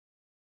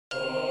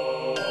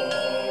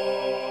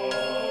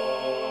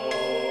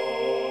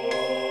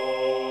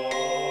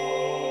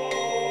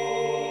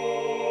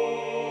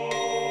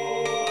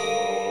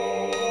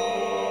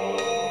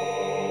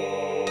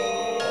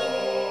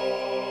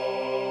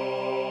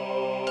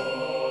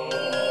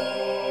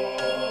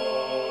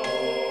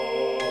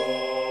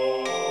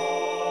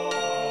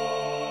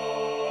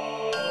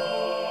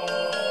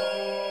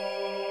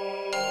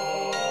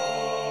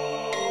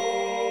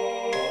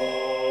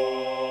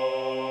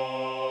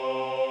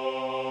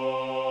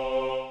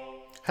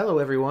Hello,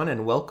 everyone,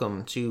 and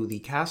welcome to the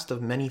cast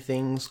of many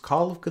things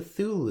Call of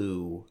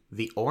Cthulhu,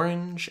 The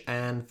Orange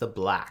and the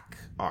Black,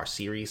 our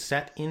series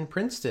set in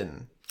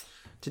Princeton.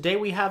 Today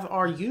we have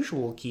our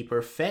usual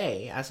keeper,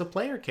 Faye, as a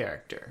player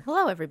character.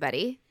 Hello,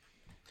 everybody.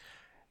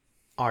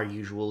 Our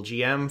usual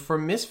GM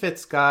from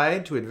Misfits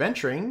Guide to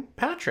Adventuring,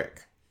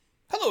 Patrick.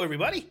 Hello,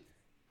 everybody.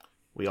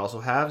 We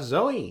also have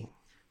Zoe.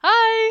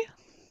 Hi.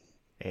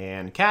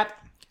 And Kat.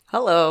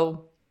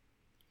 Hello.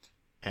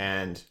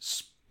 And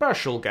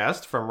special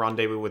guest from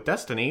Rendezvous with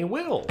Destiny,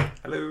 Will.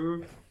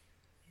 Hello.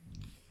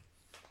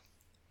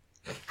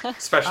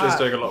 Specialist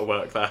doing a lot of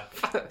work there.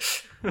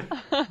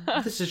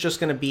 This is just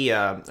going to be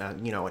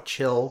a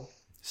chill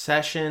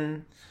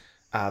session,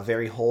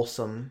 very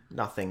wholesome,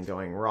 nothing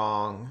going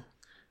wrong.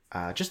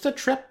 Just a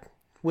trip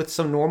with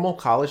some normal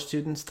college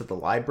students to the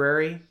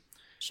library.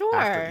 Sure.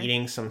 After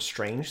eating some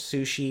strange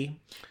sushi.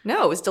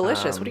 No, it was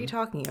delicious. What are you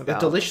talking A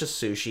about? delicious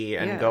sushi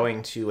and Yeah.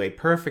 going to a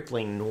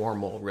perfectly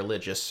normal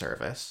religious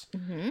service.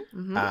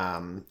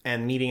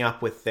 And meeting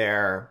up with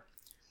their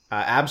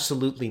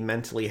absolutely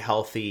mentally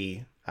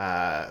healthy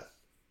RA.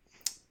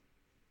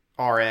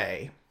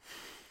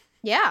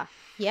 Yeah,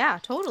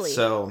 totally.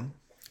 So,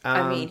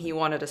 I mean, he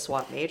wanted to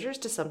swap majors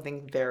to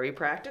something very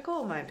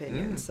practical, in my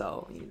opinion.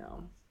 So,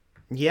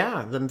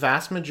 yeah, the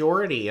vast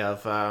majority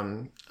of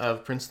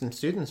Princeton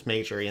students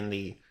major in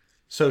the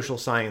social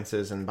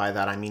sciences, and by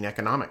that I mean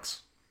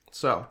economics.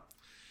 So,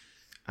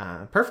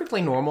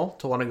 perfectly normal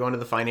to want to go into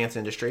the finance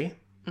industry.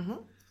 Mm-hmm.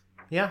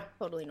 Yeah.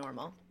 Totally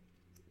normal.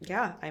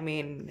 Yeah, I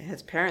mean,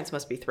 his parents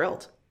must be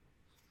thrilled.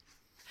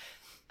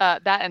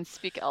 That and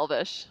speak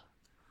Elvish.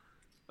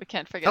 We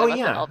can't forget about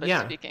the Elvish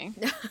speaking.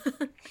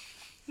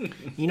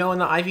 You know, in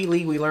the Ivy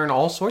League, we learn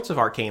all sorts of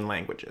arcane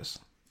languages.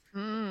 I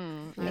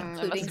must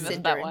Including have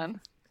missed that Sindarin.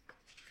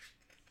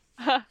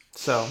 one.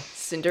 So,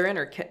 Sindarin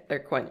or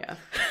Quenya?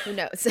 Who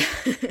knows?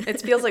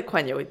 It feels like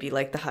Quenya would be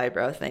like the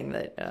highbrow thing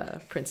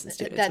that Princeton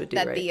students would do,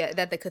 right?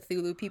 That the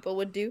Cthulhu people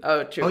would do.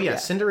 Oh, true. oh yeah,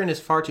 Sindarin is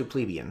far too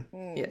plebeian.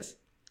 Yes.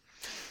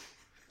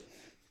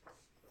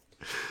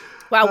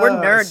 Wow, we're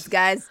nerds,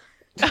 guys.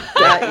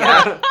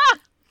 Yeah.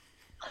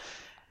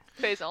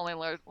 Faye's only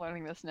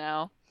learning this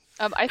now.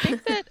 I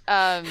think that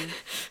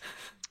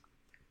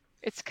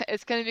it's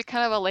going to be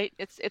kind of a late.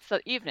 It's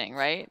the evening,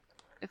 right?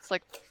 It's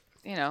like,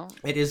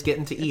 It is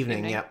getting to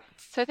evening, yep.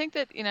 So I think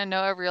that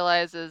Noah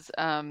realizes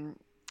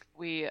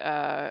we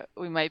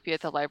might be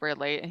at the library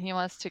late, and he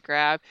wants to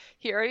grab.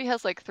 He already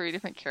has like 3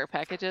 different care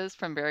packages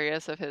from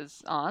various of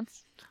his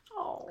aunts.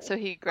 Oh. So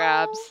he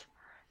grabs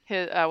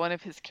his one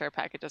of his care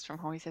packages from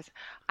home. He says,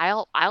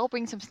 "I'll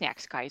bring some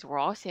snacks, guys. We're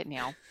all set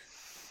now."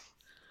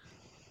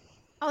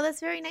 Oh,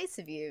 that's very nice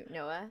of you,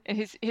 Noah. And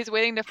he's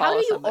waiting to follow How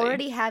do you somebody.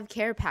 already have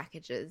care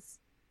packages?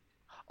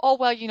 Oh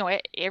well,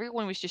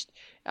 everyone was just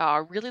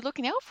really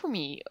looking out for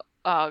me.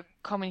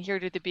 Coming here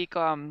to the big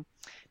the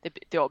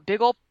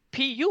big old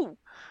PU.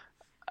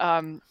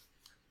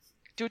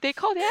 Do they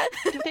call that?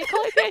 Do they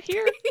call it that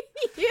here?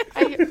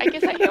 I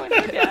guess I haven't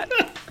heard that.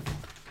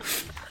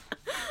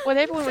 Well,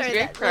 everyone was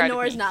very proud of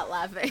Lenore's me. not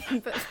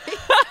laughing, but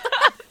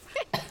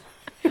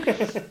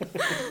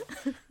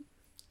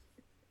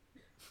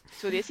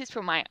So this is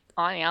from my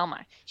Aunt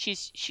Alma.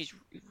 She's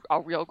a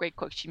real great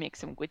cook. She makes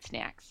some good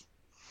snacks.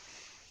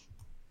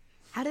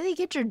 how did they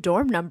get your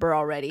dorm number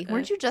already?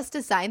 Weren't you just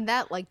assigned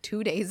that like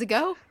 2 days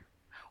ago?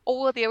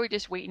 Oh well, they were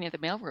just waiting at the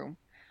mailroom.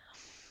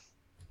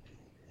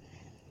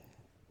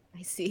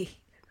 I see.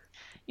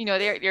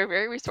 They're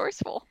very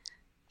resourceful.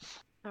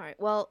 All right.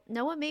 Well,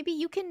 Noah, maybe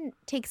you can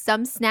take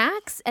some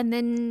snacks and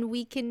then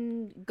we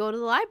can go to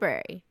the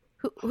library.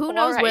 Who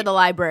knows where right. the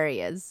library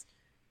is?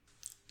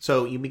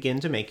 So you begin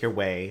to make your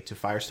way to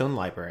Firestone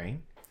Library.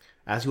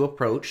 As you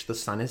approach, the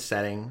sun is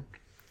setting.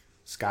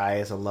 Sky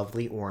is a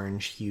lovely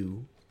orange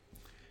hue.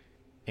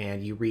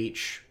 And you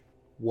reach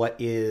what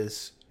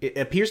is... It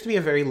appears to be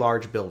a very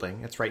large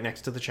building. It's right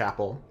next to the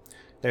chapel.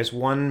 There's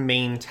one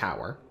main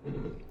tower.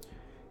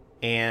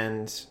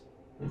 And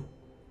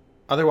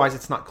otherwise,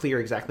 it's not clear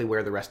exactly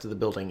where the rest of the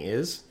building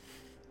is.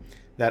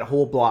 That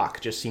whole block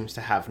just seems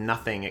to have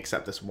nothing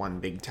except this one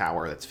big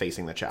tower that's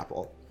facing the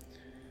chapel.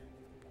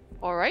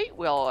 All right.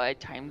 Well,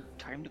 time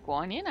to go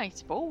on in, I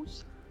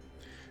suppose.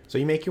 So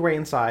you make your way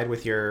inside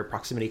with your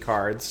proximity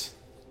cards.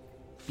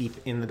 Beep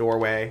in the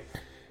doorway.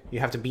 You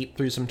have to beep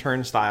through some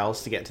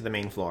turnstiles to get to the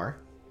main floor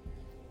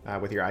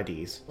with your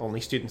IDs. Only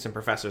students and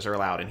professors are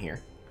allowed in here.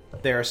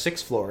 There are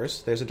 6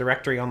 floors. There's a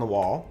directory on the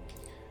wall.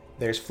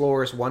 There's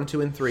floors 1,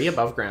 2, and 3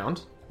 above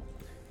ground.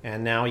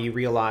 And now you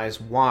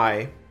realize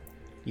why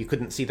you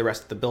couldn't see the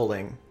rest of the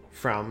building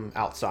from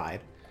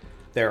outside.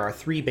 There are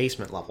 3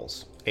 basement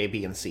levels, A,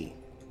 B, and C.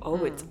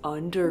 Oh, it's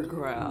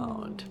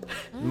underground.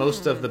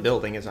 Most of the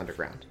building is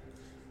underground.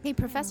 Hey,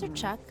 Professor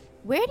Chuck,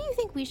 where do you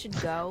think we should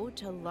go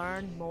to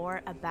learn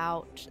more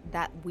about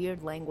that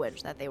weird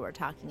language that they were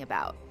talking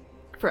about?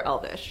 For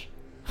Elvish.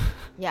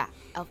 Yeah,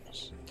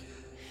 Elfish.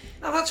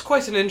 Now that's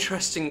quite an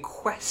interesting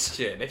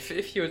question.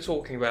 If you were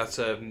talking about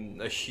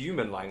a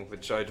human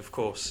language, I'd of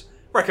course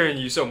recommend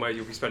you somewhere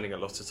you'll be spending a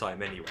lot of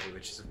time anyway,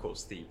 which is of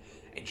course the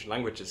ancient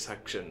languages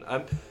section.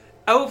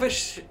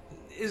 Elvish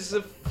is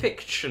a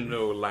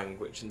fictional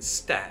language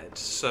instead,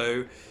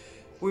 so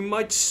we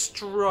might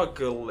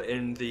struggle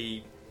in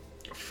the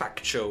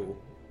factual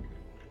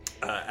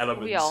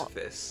elements of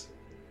this.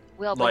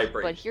 Well,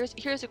 library. but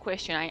here's a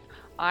question.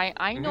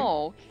 I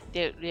know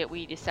that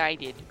we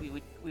decided we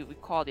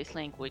would call this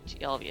language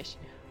Elvish,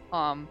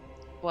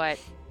 but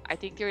I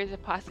think there is a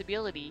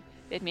possibility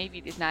that maybe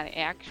it is not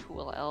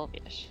actual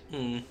Elvish.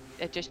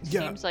 It just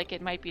seems like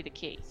it might be the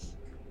case.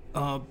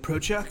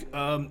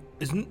 Prochak,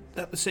 isn't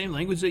that the same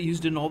language they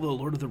used in all the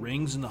Lord of the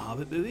Rings and the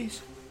Hobbit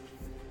movies?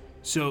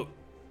 So,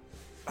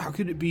 how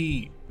could it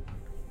be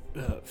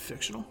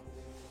fictional?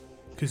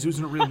 Because it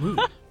wasn't a real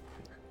movie.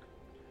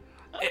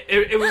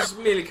 It was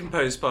merely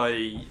composed by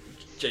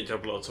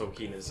J.W.R.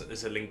 Tolkien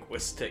as a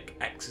linguistic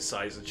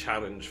exercise, a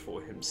challenge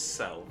for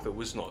himself. It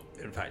was not,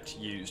 in fact,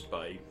 used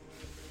by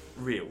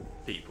real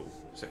people,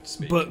 so to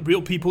speak. But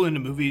real people in the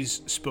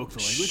movies spoke the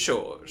language?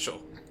 Sure.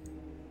 So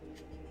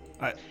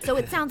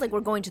it sounds like we're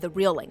going to the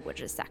real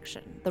languages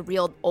section, the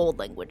real old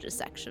languages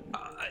section.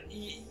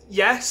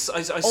 Yes,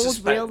 I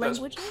suspect real that's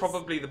languages?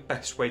 probably the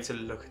best way to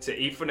look at it.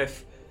 Even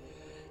if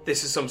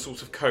this is some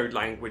sort of code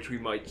language, we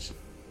might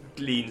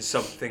glean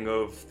something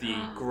of the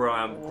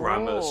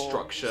grammar,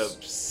 structure,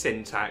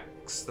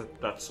 syntax,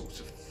 that sort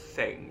of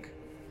thing.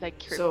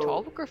 Like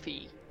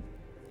cryptography,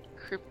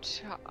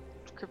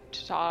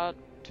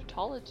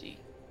 cryptology.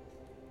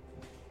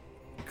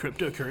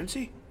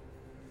 Cryptocurrency?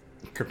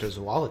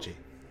 Cryptozoology.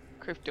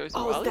 Cryptozoology.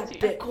 Oh, is that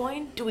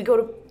Bitcoin? Do we go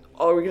to...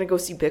 Oh, we're gonna go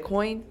see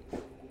Bitcoin?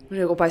 We're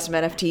gonna go buy some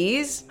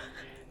NFTs?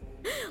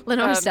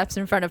 Lenore steps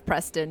in front of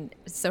Preston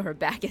so her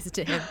back is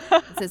to him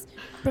and says,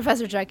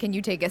 Professor Jack, can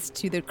you take us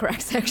to the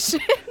correct section?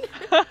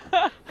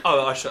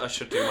 Oh, I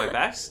should do my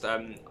best.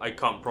 I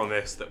can't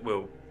promise that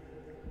we'll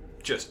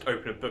just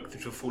open a book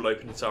that will fall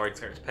open at our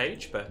exact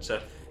page, but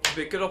it'll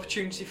be a good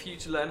opportunity for you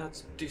to learn how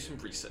to do some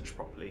research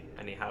properly,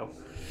 anyhow.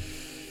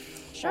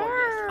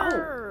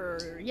 Sure.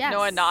 Yes.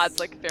 Noah nods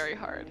like very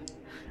hard.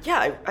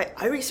 Yeah,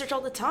 I research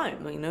all the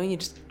time. You know, you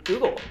just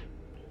Google.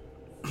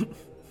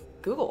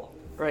 Google,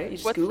 right? You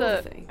just What's Google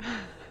the- the thing.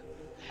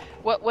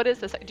 What is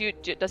this?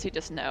 Does he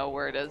just know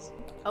where it is?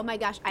 Oh my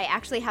gosh, I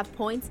actually have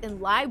points in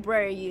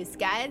library use,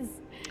 guys.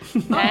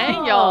 Hey,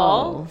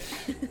 y'all.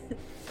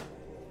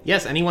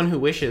 Yes, anyone who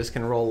wishes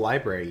can roll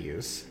library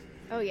use.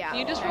 Oh yeah. Can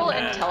you just roll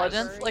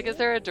intelligence? Like, is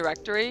there a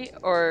directory,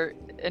 or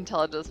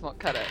intelligence won't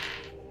cut it?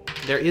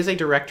 There is a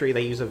directory.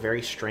 They use a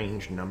very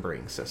strange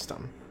numbering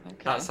system. Okay.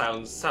 That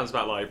sounds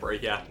about library,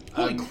 yeah.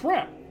 Holy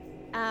crap!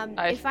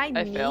 If I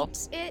I fail.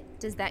 meet it,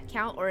 does that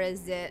count, or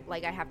is it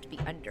like I have to be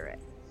under it?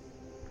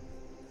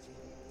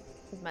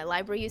 Because my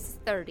library use is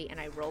 30, and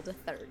I rolled a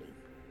 30.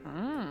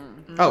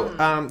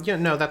 Yeah,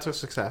 no, that's a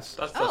success.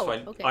 That's Oh,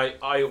 fine. okay.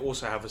 I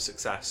also have a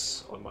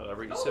success on my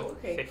library, so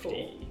okay, 50.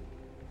 cool.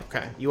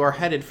 Okay, you are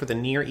headed for the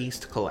Near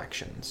East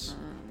Collections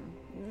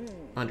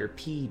under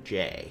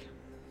PJ.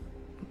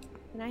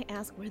 Can I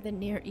ask where the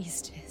Near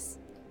East is?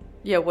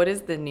 Yeah, what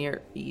is the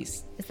Near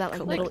East? Is that like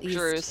Like Middle East?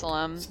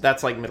 Jerusalem.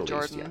 That's like Middle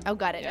Jordan. East. Yeah. Oh,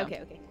 got it. Yeah.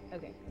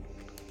 Okay.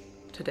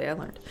 Today I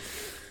learned.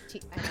 I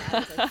know, I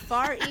was like,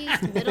 Far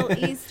East, Middle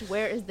East.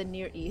 Where is the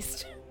Near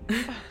East?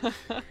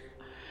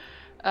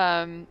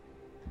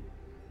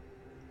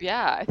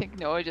 Yeah, I think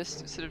Noah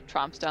just sort of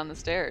tromps down the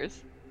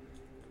stairs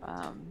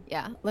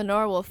Yeah,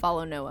 Lenore will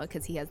follow Noah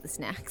because he has the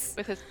snacks.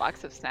 with his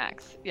box of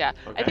snacks. Yeah,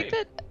 I think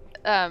Okay.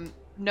 that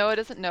Noah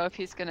doesn't know if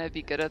he's gonna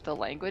be good at the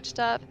language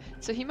stuff,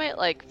 so he might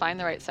like find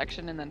the right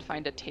section and then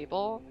find a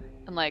table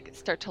and like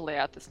start to lay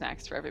out the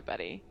snacks for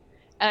everybody.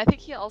 And I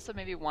think he also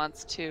maybe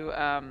wants to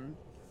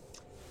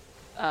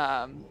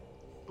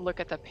look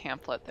at the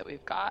pamphlet that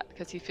we've got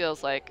because he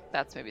feels like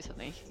that's maybe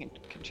something he can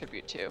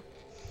contribute to.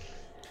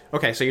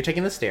 Okay, so you're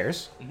taking the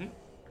stairs.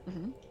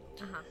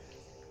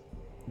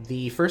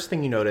 The first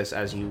thing you notice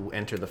as you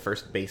enter the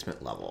first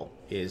basement level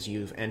is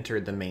you've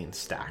entered the main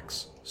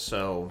stacks.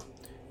 So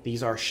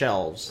these are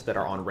shelves that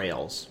are on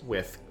rails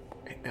with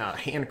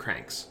hand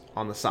cranks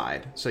on the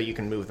side, so you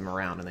can move them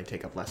around and they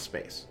take up less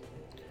space.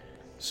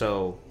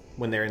 So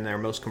when they're in their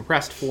most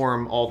compressed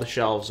form, all the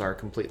shelves are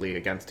completely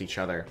against each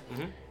other,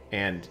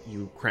 and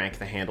you crank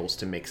the handles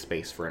to make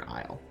space for an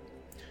aisle.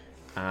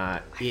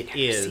 It seen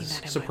is that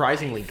in my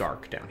surprisingly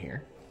dark down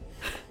here.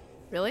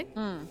 Really?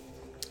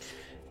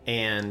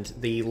 And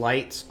the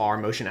lights are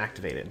motion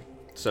activated.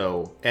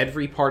 So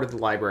every part of the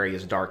library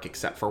is dark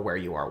except for where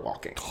you are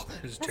walking.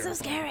 This is That's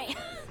so terrifying.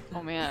 scary.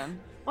 Oh man.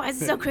 Why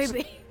is it so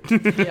creepy?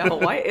 Yeah,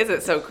 why is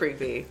it so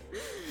creepy?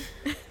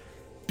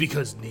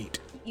 Because neat.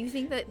 You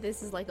think that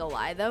this is like a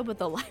lie though, but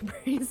the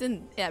libraries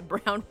at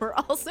Brown were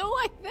also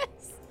like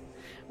this.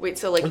 Wait,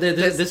 so like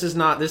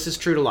This is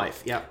true to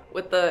life. Yep.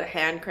 with the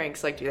hand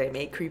cranks, like, do they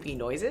make creepy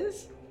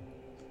noises?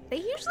 They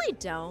usually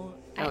don't.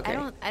 Okay.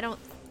 I don't.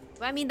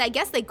 I mean, I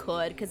guess they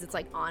could because it's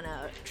like on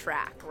a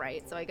track,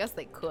 right? So I guess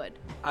they could.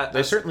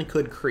 They certainly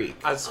could creak.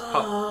 As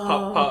part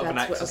of an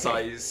that's what-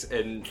 exercise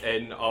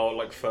in our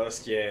like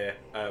first year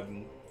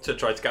to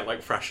try to get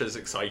like freshers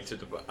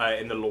excited.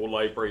 In the law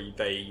library,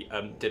 they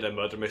did a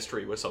murder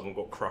mystery where someone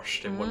got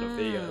crushed in one of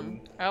the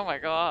Oh my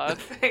god.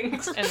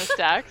 things. In the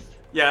stacks?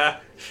 Yeah,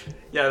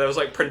 there was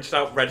like printed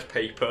out red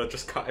paper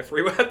just cut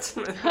everywhere.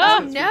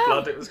 Oh, With no.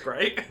 blood. It was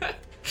great.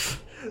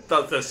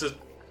 That's just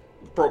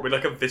brought me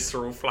like a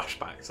visceral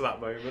flashback to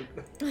that moment.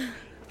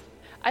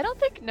 I don't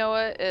think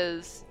Noah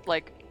is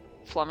like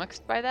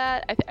flummoxed by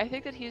that. I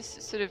think that he's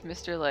sort of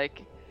Mr.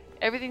 like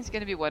everything's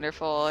gonna be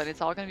wonderful and it's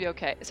all gonna be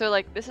okay. So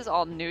like this is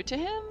all new to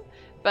him,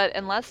 but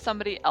unless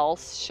somebody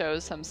else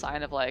shows some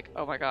sign of like,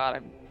 oh my god,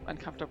 I'm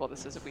uncomfortable,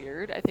 this is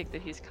weird, I think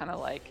that he's kind of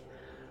like,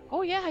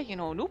 oh yeah, you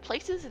know, new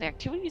places and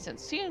activities and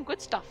seeing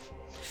good stuff.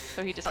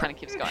 So he just kind of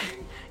keeps going.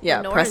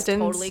 Yeah, Nora's Preston's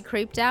totally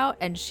creeped out,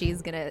 and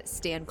she's gonna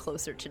stand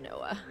closer to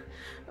Noah.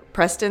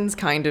 Preston's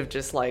kind of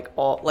just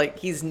like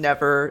he's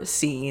never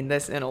seen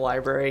this in a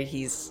library.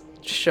 He's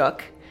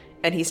shook,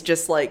 and he's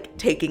just like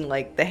taking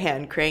like the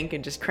hand crank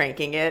and just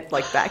cranking it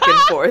like back and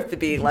forth to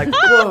be like,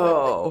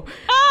 whoa,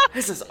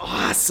 this is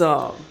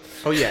awesome.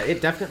 Oh yeah, it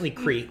definitely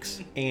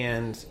creaks,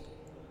 and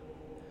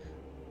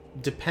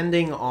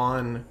depending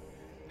on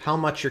how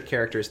much your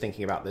character is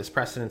thinking about this,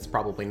 Preston's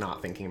probably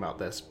not thinking about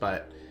this,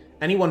 but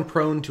anyone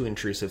prone to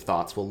intrusive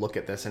thoughts will look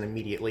at this and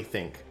immediately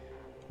think,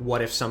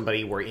 what if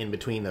somebody were in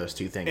between those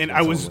two things? And when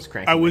I someone was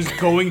cranking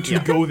going the- to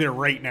go there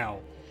right now.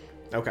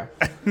 Okay.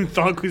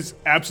 Thonk was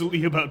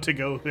absolutely about to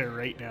go there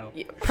right now.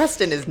 Yeah,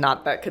 Preston is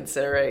not that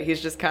considerate.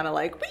 He's just kind of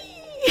like,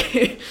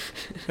 wee.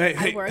 Hey,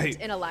 I worked hey.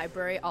 in a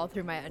library all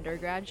through my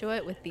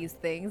undergraduate with these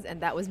things,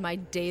 and that was my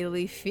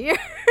daily fear.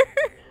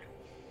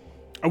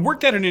 I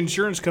worked at an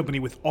insurance company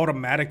with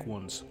automatic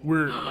ones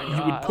where you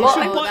would push a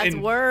Oh, that's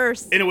button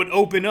worse. and it would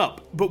open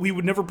up, but we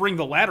would never bring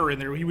the ladder in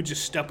there. We would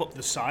just step up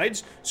the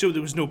sides so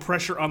there was no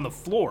pressure on the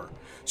floor.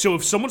 So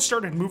if someone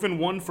started moving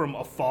one from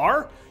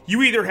afar,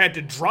 you either had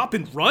to drop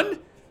and run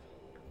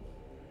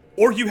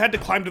or you had to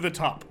climb to the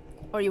top.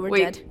 Or you were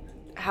Wait, dead.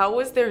 how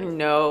was there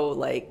no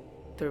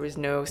there was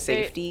no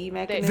safety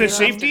mechanism? The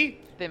safety?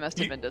 They must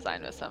have been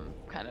designed with some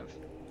kind of.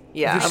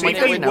 Yeah, The I'm like,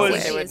 safety there's no was- way.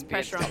 They Is wouldn't be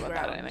pressure on upset the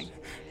about ground. anything.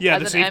 Yeah, As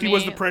the an safety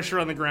was the Emmy- pressure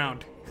on the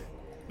ground.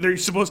 They're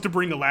supposed to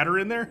bring the ladder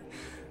in there,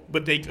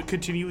 but they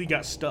continually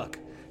got stuck.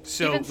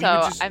 So Even we so,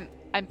 would just,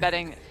 I'm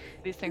betting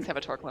these things have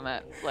a torque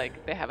limit.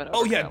 Like they have an.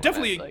 oh yeah, overkill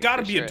definitely limit, like,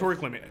 gotta for be a sure.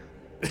 torque limit.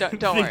 Don't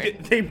they, worry.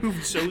 They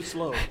moved so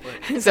slow.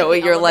 But. So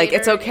you're like,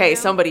 it's elevator, okay. you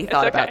know? Somebody It's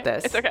thought okay. about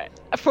this. It's okay.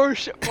 For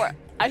sure.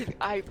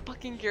 I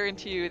fucking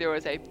guarantee you there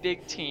was a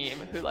big team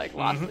who like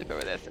lost Mm-hmm. sleep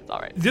over this. It's all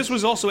right. This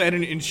was also at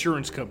an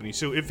insurance company,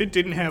 so if it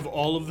didn't have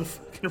all of the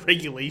fucking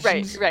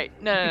regulations, Right.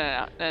 No.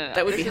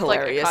 That would This be is, like,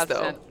 a hilarious, though.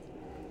 constant-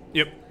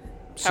 Yep.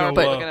 How So are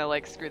people uh, gonna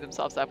like screw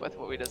themselves up with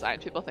what we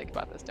designed? People think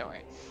about this. Don't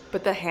worry.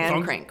 But the hand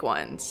Thunk- crank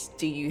ones,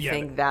 do you Yeah.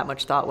 think that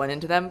much thought went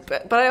into them?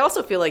 But I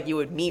also feel like you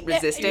would meet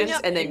resistance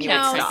and then you would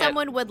know, stop.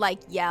 someone would like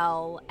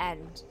yell,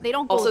 and they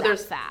don't go Also, that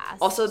there's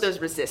fast. also there's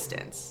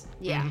resistance.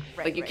 yeah,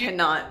 right, Like you right.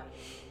 cannot.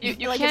 You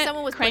Like, if can't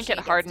someone was crank it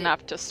pushing hard against it-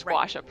 enough to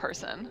squash a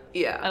person.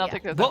 Yeah. I don't Yeah.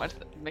 think there's Well, that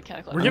much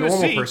mechanical. we're A gonna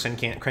normal see. person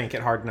can't crank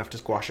it hard enough to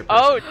squash a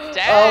person. Oh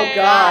dang!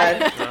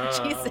 God.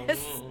 Jesus.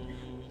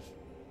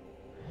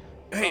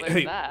 hey, there's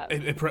hey, that.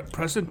 hey,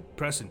 Preston.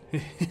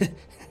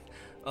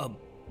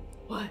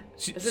 What?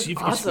 See, This is see if you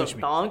can awesome, switch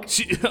me. Thonk.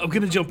 See, I'm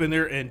gonna jump in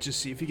there and just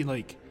see if you can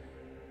like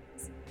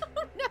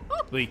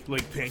No,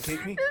 like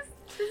pancake me.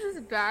 this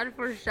is bad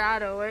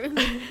foreshadowing.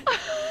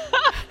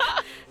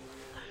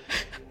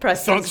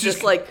 Preston's Thunk's just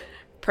just- like.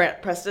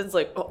 Preston's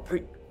like, oh,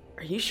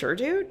 are you sure,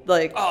 dude?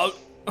 Like, Oh,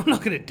 I'm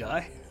not gonna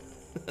die.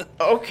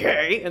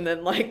 okay, and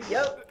then like,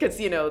 yep, because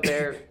they're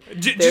they're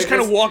Just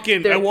kind of walk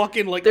in. they're- I walk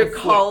in like they're a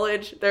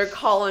foot. they're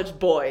college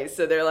boys,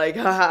 so they're like,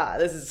 haha,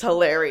 this is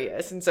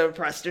hilarious, and so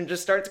Preston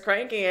just starts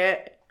cranking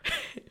it.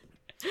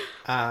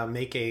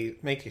 Make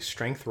a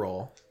strength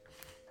roll.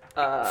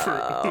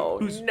 Oh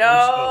Who's- no!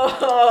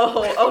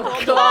 Oh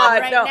Hold god,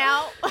 on right no!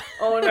 now.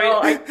 Oh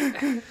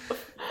no!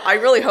 I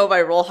really hope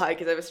I roll high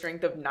because I have a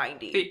strength of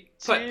 90.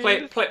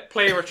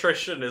 Player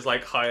attrition is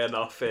like high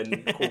enough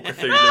in Call of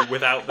Cthulhu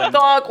without them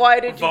Dog, why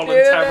did you do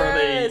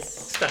voluntarily this?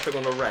 stepping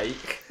on a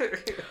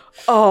rake.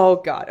 Oh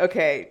god.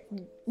 Okay.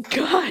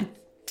 God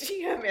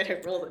damn it!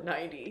 I rolled a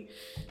 90.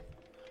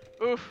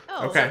 Oof.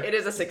 Oh, Okay. It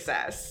is a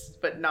success,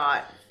 but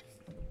not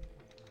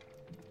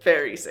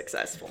very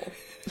successful.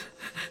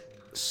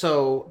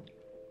 So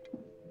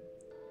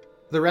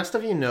the rest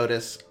of you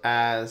notice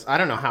as I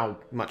don't know how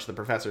much the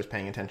professor is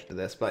paying attention to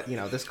this, but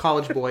this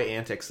college boy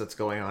antics that's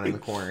going on in the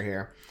corner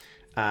here.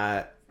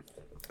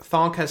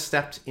 Thonk has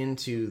stepped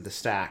into the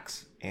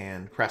stacks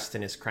and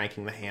Preston is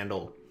cranking the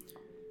handle.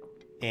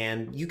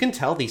 And you can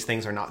tell these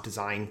things are not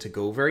designed to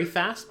go very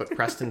fast, but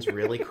Preston's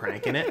really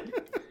cranking it.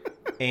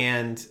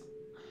 And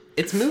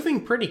it's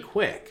moving pretty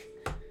quick.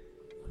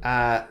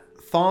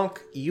 Thonk,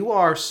 you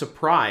are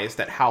surprised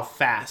at how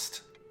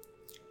fast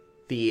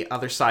the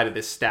other side of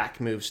this stack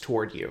moves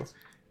toward you.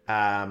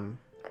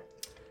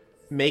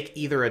 Make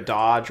either a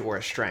dodge or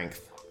a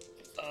strength.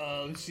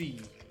 Let's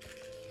see.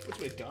 What's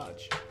my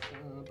dodge?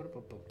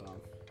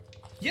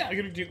 Yeah, I'm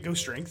gonna go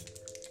strength.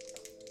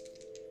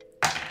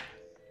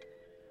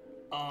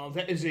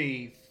 That is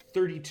a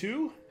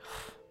 32.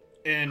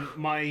 And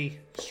my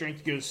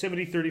strength goes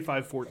 70,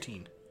 35,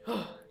 14.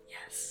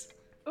 Yes.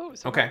 Oh,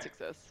 so Okay. hard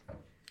success.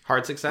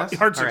 Hard success?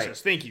 Hard All right.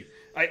 success. Thank you.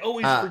 I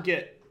always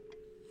forget.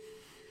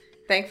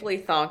 Thankfully,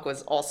 Thonk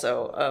was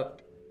also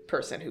a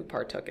person who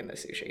partook in the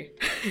sushi.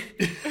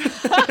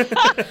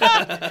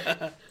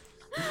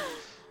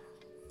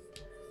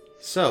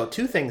 So,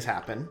 two things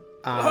happen.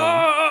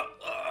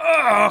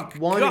 Oh,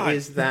 One God.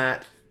 is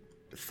that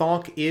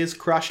Thonk is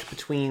crushed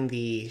between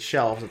the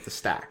shelves of the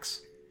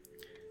stacks.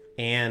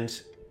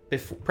 And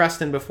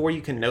Preston, before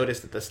you can notice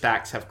that the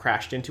stacks have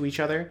crashed into each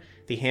other,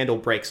 the handle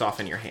breaks off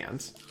in your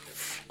hands.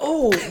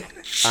 Oh,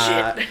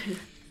 shit.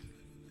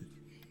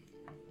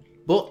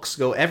 Books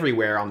go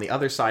everywhere on the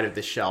other side of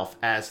the shelf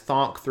as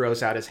Thonk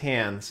throws out his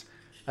hands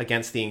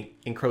against the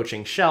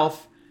encroaching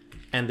shelf,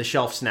 and the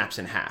shelf snaps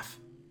in half.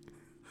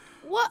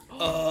 What?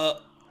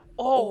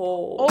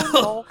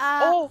 Oh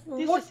no!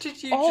 This What is,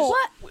 did you oh,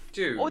 just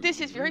do? Oh,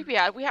 this is very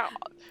bad. We have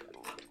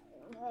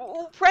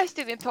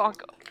Preston and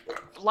Thonk.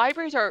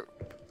 Libraries are.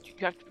 You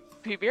have to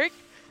be very.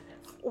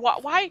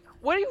 Why?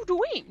 What are you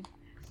doing?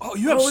 Oh,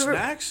 you have Oh, we were-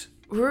 snacks?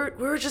 We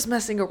were just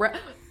messing around.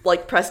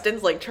 Like,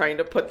 Preston's, like, trying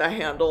to put the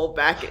handle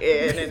back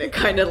in, and it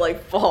kind of,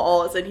 like,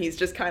 falls, and he's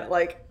just kind of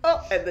like,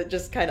 oh, and then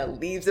just kind of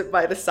leaves it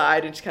by the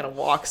side and just kind of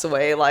walks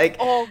away, like,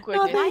 Oh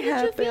goodness! Why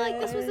did you feel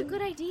like this was a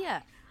good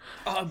idea?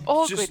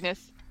 Oh just,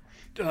 goodness!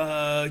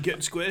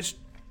 Getting squished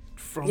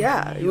from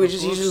yeah, the, he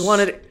just books.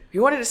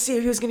 wanted to see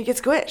if he was going to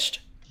get squished.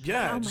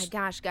 Yeah. Oh my it's-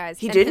 gosh, guys.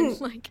 He And then, didn't.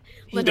 like,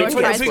 didn't Lenore put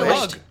a tries big to like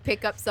hug.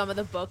 pick up some of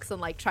the books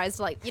and like tries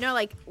to like, you know,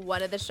 like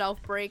one of the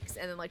shelf breaks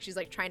and then like she's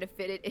like trying to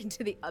fit it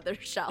into the other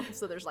shelf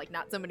so there's like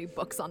not so many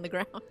books on the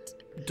ground.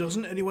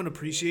 Doesn't anyone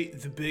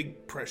appreciate the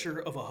big pressure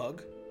of a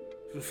hug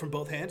from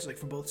both hands, like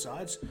from both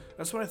sides?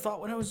 That's what I thought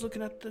when I was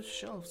looking at the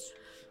shelves.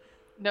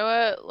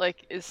 Noah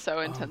like is so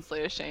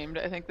intensely ashamed.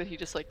 I think that he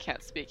just like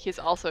can't speak. He's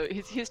also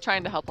he's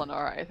trying to help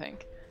Lenora. I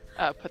think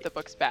put the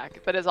books back,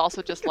 but is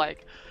also just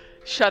like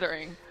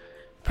shuddering.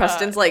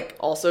 Preston's, like,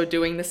 also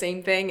doing the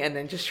same thing, and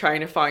then just trying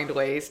to find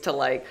ways to,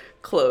 like,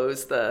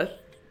 close the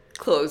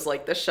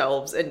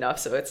shelves enough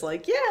so it's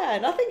like, yeah,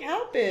 nothing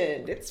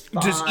happened. It's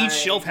fine. Does each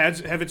shelf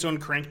have its own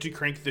crank to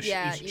crank the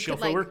Yeah, each you shelf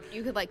could like over?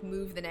 you could like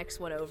move the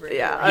next one over. if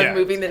Yeah, you I'm Yeah.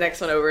 moving the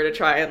next one over to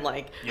try and,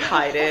 like,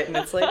 hide it, and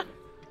it's like,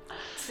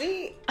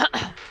 see?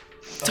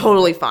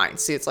 Totally fine.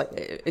 See, it's like,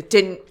 it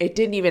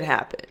didn't even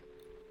happen.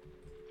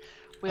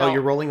 We Oh, all-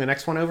 you're rolling the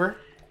next one over?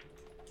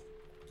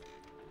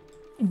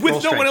 With roll no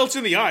strength. one else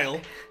in the aisle.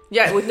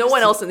 Yeah, with no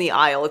one else in the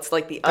aisle, it's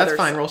like the That's other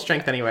fine. side. Roll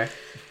strength anyway.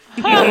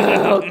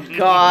 Oh,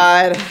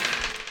 God.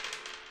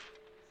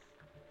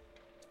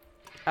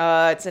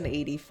 It's an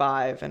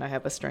 85, and I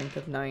have a strength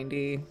of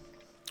 90.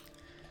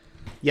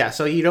 Yeah,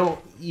 so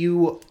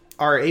you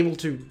are able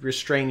to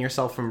restrain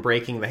yourself from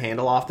breaking the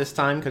handle off this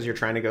time because you're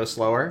trying to go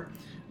slower.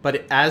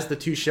 But as the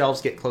two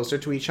shelves get closer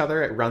to each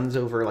other, it runs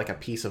over like a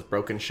piece of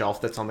broken shelf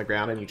that's on the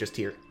ground, and you just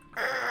hear.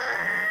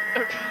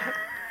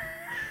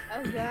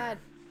 Oh god.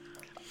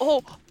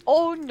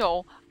 Oh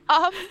no.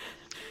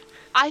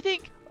 I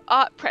think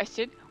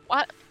Preston,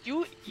 what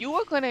you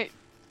were gonna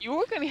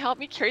help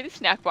me carry the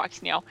snack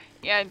box now,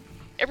 and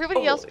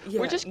everybody else, yeah.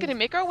 we're just gonna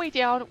make our way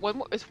down.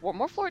 One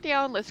more floor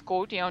down. Let's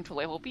go down to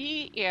level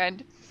B,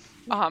 and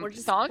we're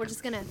Thonk,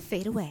 just gonna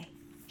fade away.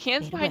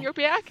 hands fade behind away. your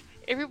back.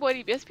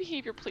 Everybody, best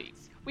behavior,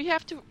 please. We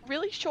have to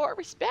really show our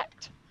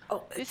respect.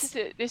 Oh, This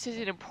is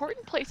an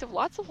important place of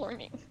lots of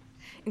learning.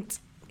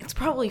 it's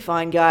probably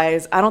fine,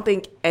 guys. I don't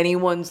think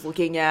anyone's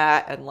looking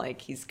at, and, like,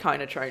 he's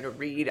kind of trying to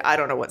read. I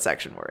don't know what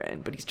section we're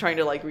in, but he's trying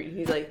to, like, read.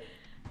 He's like,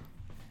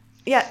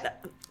 yeah,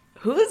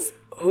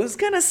 who's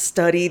gonna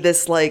study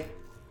this, like,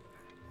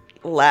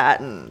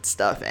 Latin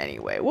stuff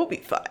anyway? We'll be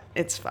fine.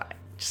 It's fine.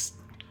 Just,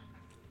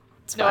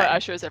 it's Noah fine.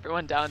 ushers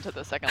everyone down to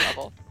the second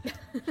level,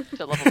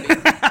 to level B.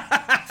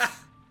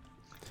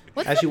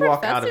 What's As the you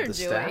walk out of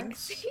professor the doing? stacks.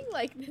 Seeing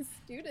like the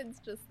students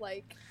just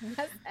like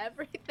mess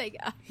everything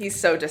up. He's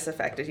so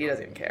disaffected. He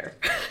doesn't even care.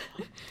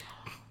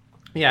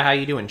 Yeah, how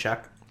you doing,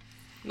 Chuck?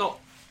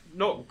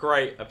 Not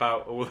great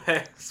about all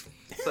this.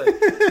 So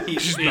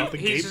he's not the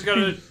he's game. just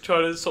gonna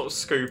try to sort of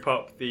scoop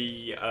up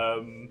the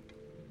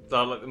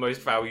like the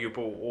most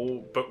valuable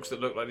or books that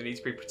look like they need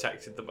to be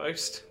protected the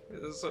most,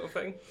 this sort of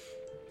thing.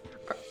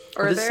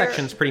 Are This there-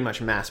 section's pretty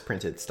much mass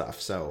printed stuff,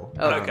 so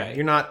Oh, okay.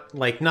 you're not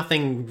like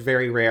nothing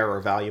very rare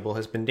or valuable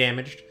has been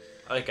damaged.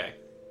 Okay.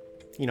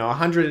 You know,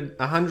 100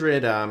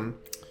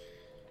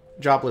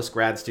 jobless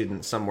grad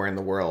students somewhere in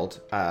the world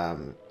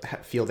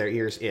feel their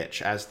ears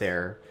itch as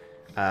their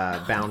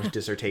bound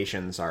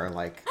dissertations are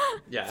like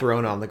Yeah.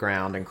 thrown on the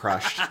ground and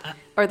crushed.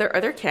 Are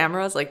there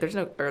cameras? Like,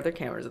 are there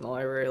cameras in the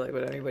library? Like,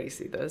 would anybody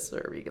see this, or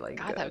are we like?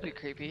 God, that would be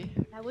creepy.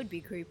 That would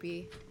be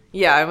creepy.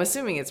 Yeah, I'm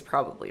assuming it's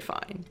probably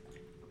fine.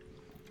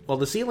 Well,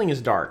 the ceiling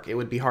is dark. It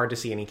would be hard to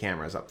see any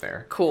cameras up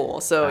there.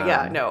 Cool. So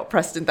yeah, no,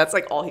 Preston. That's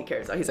like all he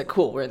cares about. He's like,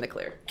 cool, we're in the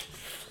clear.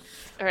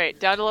 All right,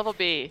 down to level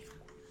B.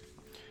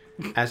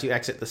 As you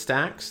exit the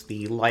stacks,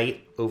 the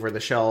light over the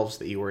shelves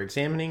that you were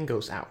examining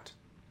goes out.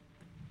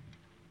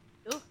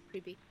 Oh,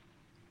 creepy.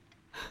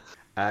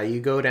 You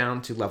go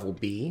down to level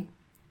B,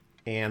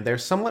 and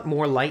there's somewhat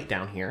more light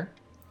down here.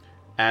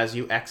 As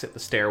you exit the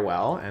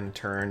stairwell and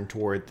turn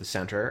toward the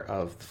center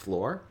of the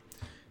floor,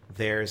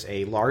 there's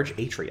a large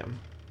atrium.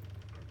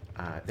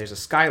 There's a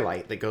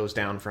skylight that goes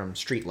down from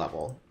street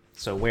level.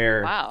 So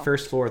where Wow.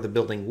 first floor of the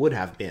building would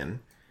have been,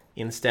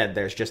 instead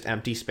there's just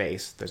empty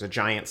space. There's a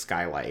giant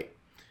skylight.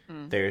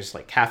 There's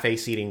like cafe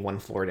seating one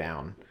floor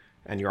down,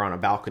 and you're on a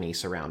balcony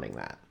surrounding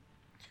that.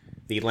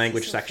 The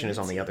language section is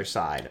on the other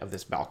side of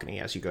this balcony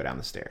as you go down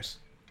the stairs.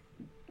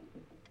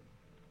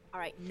 All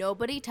right,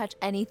 nobody touch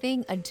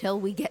anything until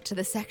we get to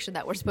the section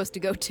that we're supposed to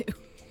go to.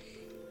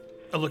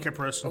 I look at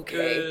Preston.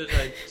 Good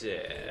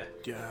idea.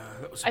 Yeah,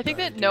 that was. I think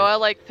that Noah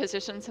like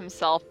positions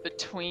himself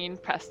between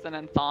Preston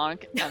and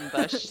Thonk and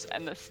the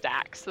and the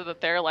stack so that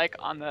they're like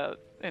on the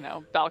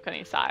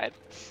balcony side.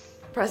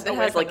 Preston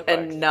Away has from like the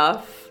books.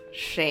 enough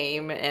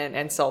shame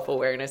and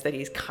self-awareness that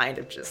he's kind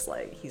of just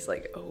like, he's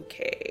like,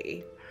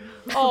 okay.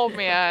 Oh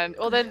man.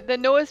 Well then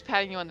Noah's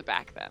patting you on the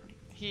back then.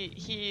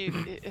 He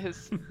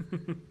is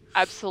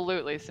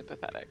absolutely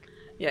sympathetic.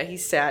 Yeah,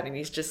 he's sad and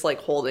he's just like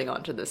holding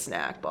onto the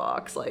snack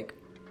box, like,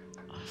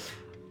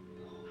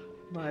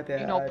 my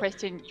bad. You know,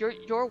 Preston,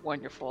 you're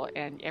wonderful,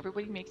 and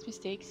everybody makes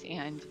mistakes,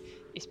 and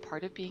it's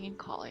part of being in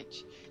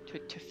college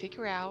to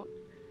figure out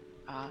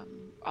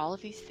all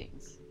of these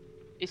things.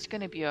 It's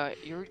gonna be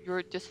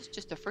this is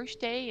just the first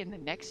day, and the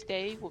next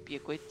day will be a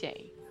good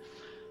day.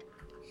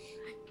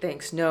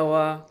 Thanks,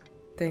 Noah.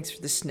 Thanks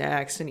for the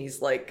snacks. And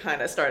he's like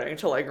kind of starting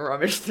to like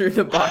rummage through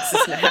the box of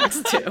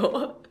snacks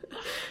too.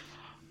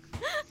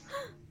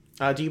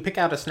 Do you pick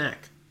out a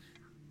snack?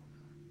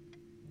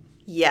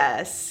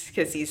 Yes,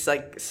 because he's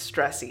like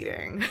stress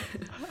eating.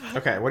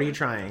 Okay, what are you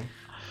trying?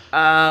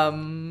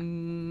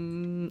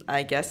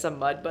 I guess a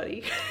Mud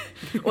Buddy.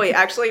 Wait,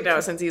 actually no.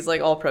 Since he's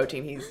like all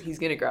protein, he's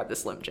gonna grab the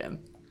Slim Jim.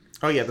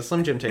 Oh yeah, the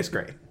Slim Jim tastes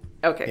great.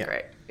 Okay, Yeah.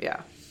 great.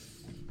 Yeah.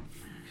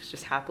 He's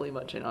just happily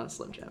munching on a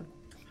Slim Jim.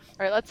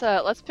 All right,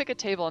 let's pick a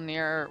table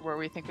near where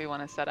we think we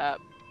want to set up.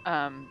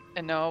 And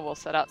Noah will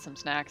set out some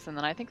snacks, and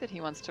then I think that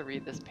he wants to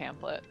read this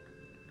pamphlet.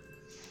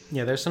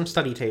 Yeah, there's some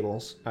study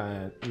tables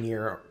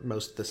near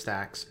most of the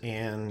stacks,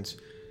 and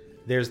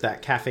there's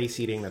that cafe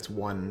seating that's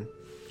one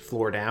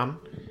floor down,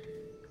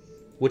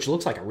 which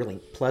looks like a really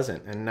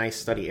pleasant and nice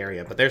study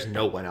area, but there's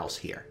no one else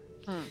here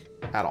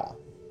at all.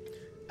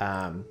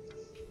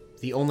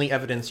 The only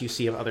evidence you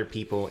see of other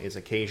people is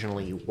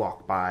occasionally you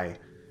walk by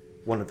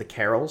one of the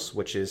carrels,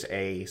 which is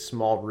a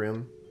small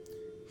room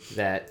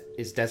that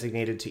is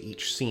designated to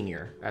each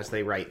senior as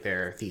they write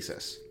their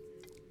thesis.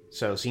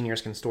 So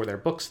seniors can store their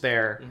books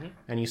there,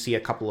 and you see a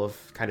couple of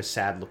kind of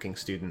sad-looking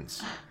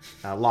students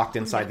locked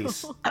inside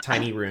these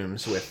tiny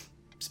rooms with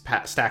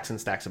stacks and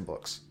stacks of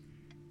books.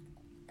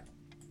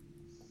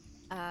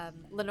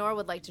 Lenore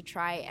would like to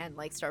try and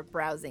like start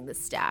browsing the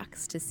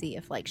stacks to see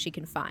if like she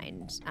can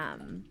find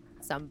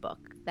some book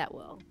that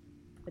will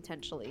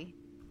potentially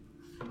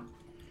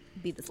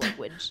be this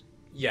language.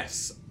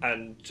 Yes,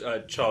 and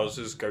Charles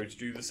is going to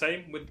do the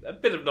same with a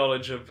bit of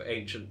knowledge of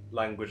ancient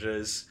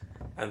languages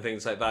and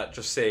things like that,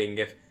 just seeing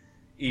if,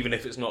 even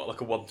if it's not like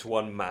a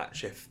one-to-one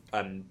match, if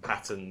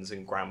patterns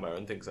in grammar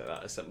and things like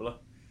that are similar.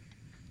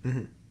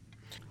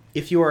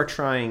 If you are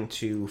trying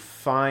to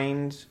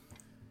find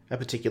a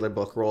particular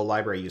book, roll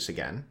library use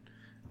again.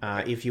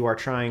 If you are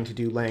trying to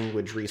do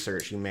language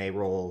research, you may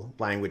roll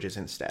languages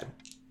instead.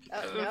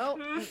 Oh,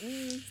 no.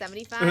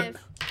 75.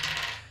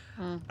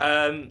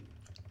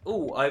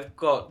 I've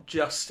got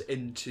just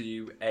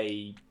into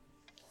a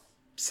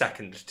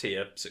second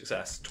tier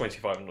success,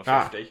 25 and a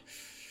 50.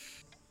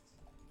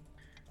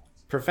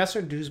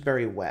 Professor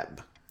Dewsbury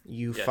Webb,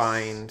 you Yes.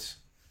 find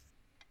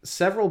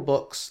several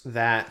books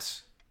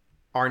that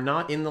are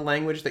not in the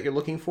language that you're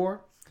looking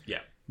for,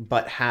 Yeah.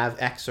 but have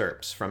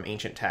excerpts from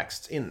ancient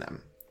texts in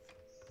them.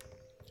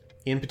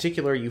 In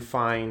particular, you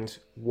find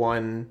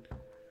one,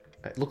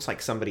 it looks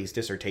like somebody's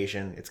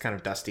dissertation. It's kind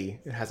of dusty.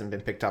 It hasn't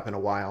been picked up in a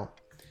while.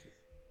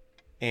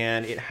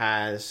 And it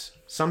has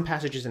some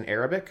passages in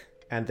Arabic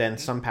and then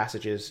some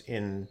passages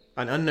in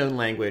an unknown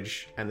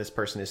language, and this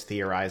person is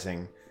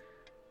theorizing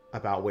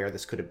about where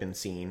this could have been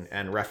seen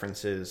and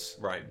references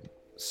Right.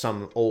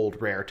 some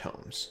old rare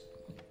tomes.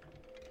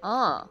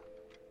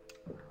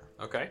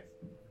 Okay.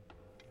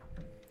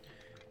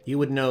 You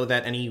would know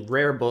that any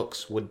rare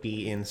books would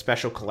be in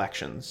special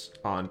collections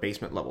on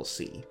basement level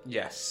C.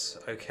 Yes.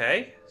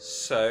 Okay.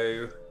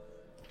 So,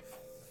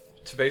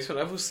 to basement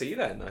level C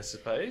then, I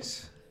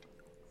suppose.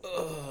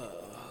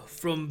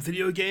 From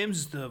video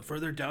games, the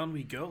further down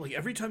we go, like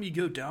every time you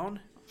go down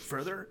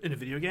further in a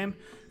video game,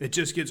 it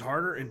just gets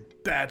harder and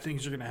bad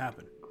things are going to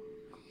happen.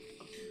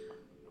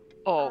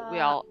 Oh,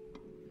 well,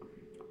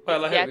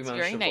 Well, I hope we that's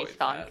managed very to nice, avoid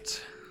Thon.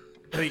 that.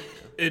 Like,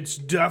 it's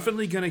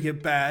definitely going to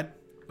get bad.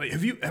 Like,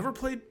 have you ever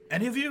played,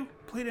 any of you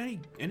played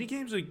any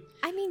games? Like,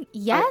 I mean,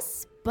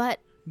 yes, but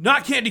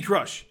not Candy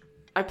Crush.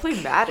 I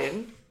play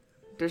Madden.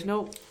 There's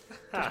no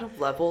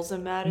levels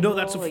in Madden. No, at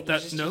that's all. a- like,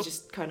 that- you nope.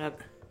 just kind of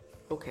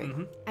okay.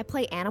 I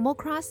play Animal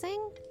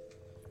Crossing.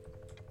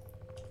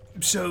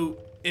 So,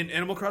 in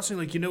Animal Crossing,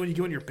 like, you know when you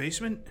go in your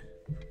basement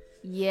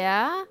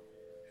Yeah?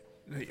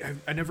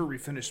 I never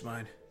refinished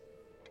mine.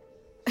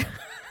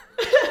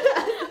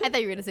 I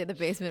thought you were going to say the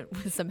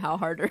basement was somehow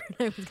harder.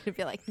 I was going to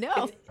be like,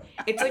 no.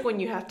 It's like when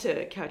you have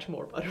to catch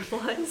more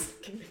butterflies.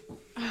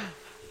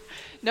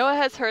 Noah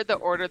has heard the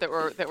order that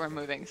we're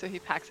moving, so he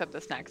packs up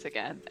the snacks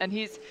again, and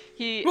he.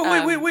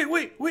 Oh,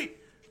 wait!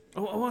 I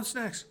want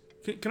snacks.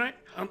 Can I?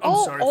 I'm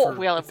sorry for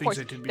well, the of things course.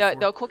 I did before.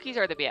 The cookies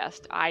are the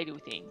best, I do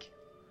think,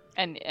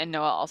 and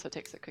Noah also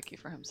takes a cookie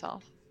for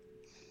himself.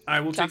 I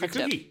will take a chocolate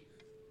chip. cookie.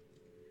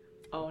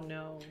 Oh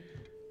no.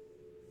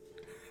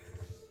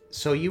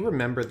 So you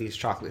remember these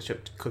chocolate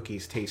chip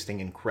cookies tasting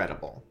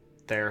incredible.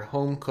 They're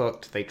home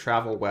cooked, they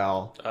travel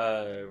well,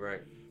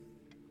 Right.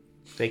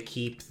 they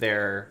keep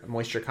their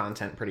moisture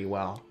content pretty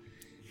well.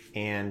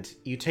 And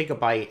you take a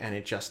bite and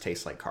it just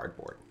tastes like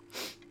cardboard.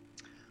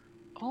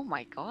 Oh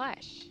my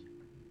gosh!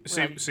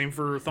 Same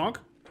for Thonk?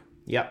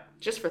 Yep.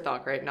 Just for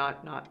Thonk, right?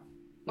 Not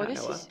Well,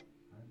 this Noah. is.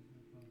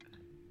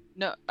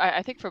 No,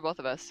 I think for both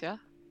of us, yeah.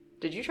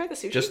 Did you try the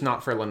sushi? Just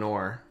not for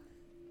Lenore.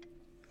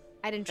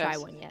 I didn't try Yes.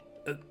 one yet.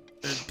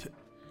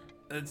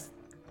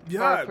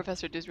 Yeah, Or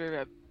Professor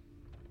Disraeli.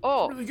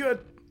 Oh, really good.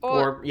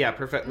 Or, yeah,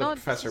 the no,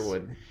 this professor is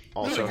would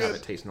also really have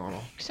good. it taste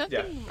normal.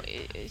 something.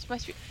 It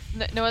must be.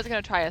 Noah's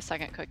gonna try a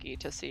second cookie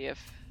to see if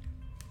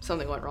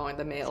Something went wrong in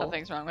the mail.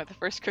 something's wrong with the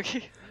first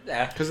cookie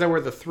Yeah. Because there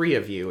were the three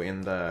of you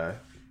in the...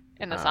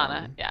 in the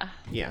sauna. Yeah.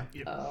 Yeah.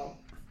 Oh.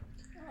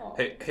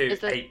 Who Is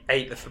that-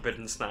 ate the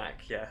forbidden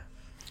snack? Yeah.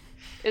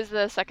 Is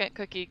the second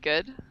cookie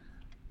good?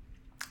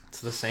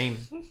 It's the same.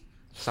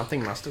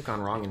 Something must have gone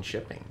wrong in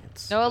shipping.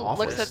 It's Noah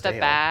awfully looks at the stale.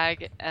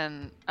 bag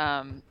and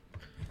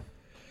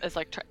is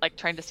like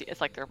trying to see.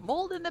 It's like there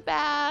mold in the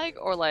bag,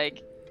 or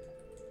like,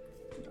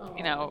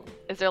 you know,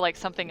 is there like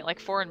something like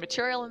foreign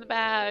material in the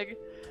bag?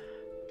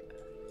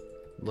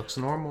 Looks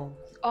normal.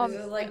 This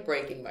is like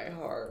breaking my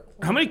heart.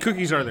 How many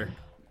cookies are there?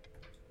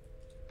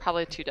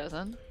 Probably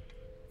 24.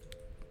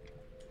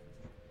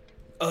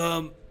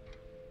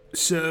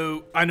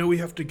 So I know we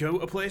have to go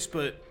a place,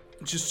 but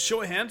just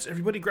show of hands,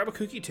 everybody grab a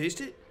cookie,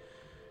 taste it.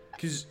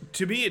 Because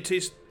to me, it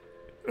tastes.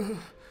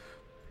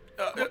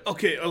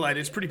 Okay, Elida,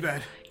 it's pretty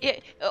bad.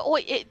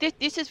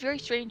 This is very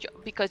strange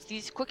because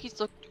these cookies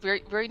look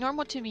very, very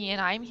normal to me,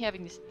 and I'm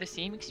having the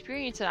same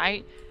experience.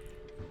 And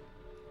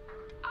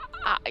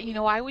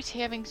I was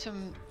having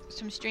some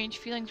strange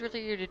feelings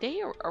earlier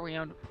today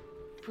around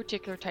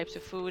particular types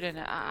of food, and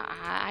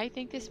I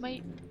think this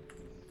might.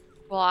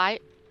 Well,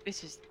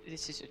 this is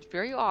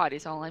very odd.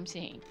 Is all I'm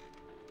saying.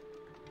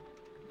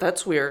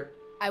 That's weird.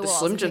 I The will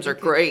Slim also Jims take are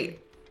a great.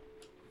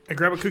 I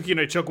grab a cookie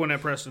and I chuck one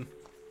at Preston.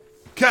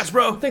 Cats,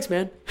 bro! Thanks,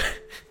 man.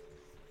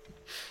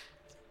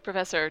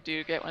 Professor, do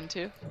you get one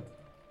too?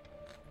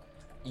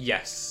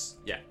 Yes.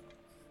 Yeah.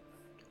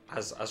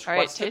 As All right,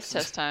 requested. taste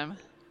test time.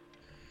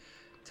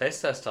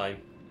 Taste test time.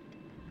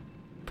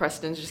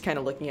 Preston's just kind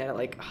of looking at it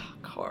like,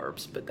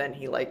 carbs, but then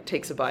he like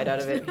takes a bite out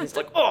of it and he's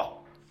like, oh!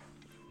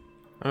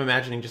 I'm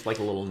imagining just like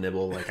a little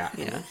nibble, like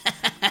Yeah.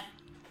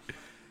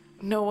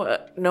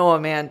 Noah,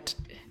 man,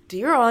 do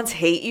your aunts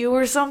hate you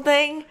or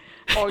something?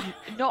 Oh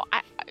no,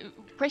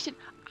 Preston,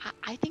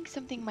 I think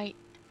something might.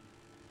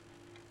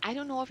 I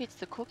don't know if it's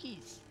the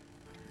cookies.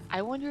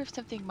 I wonder if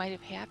something might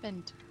have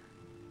happened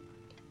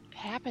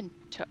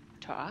to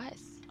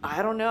us.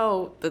 I don't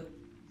know. The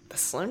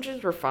Slim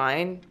Jims were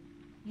fine.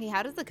 Hey,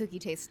 how does the cookie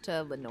taste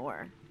to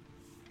Lenore?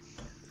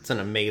 it's an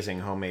amazing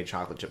homemade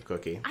chocolate chip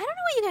cookie. I don't know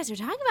what you guys are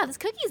talking about. This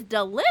cookie is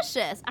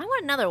delicious. I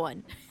want another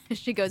one.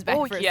 She goes back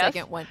Oh, for a yes.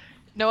 second one.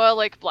 Noah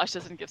like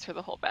blushes and gives her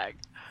the whole bag.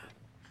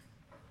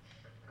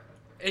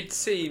 It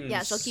seems.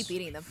 Yeah, she'll keep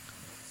eating them.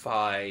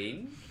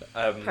 Fine.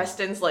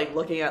 Preston's like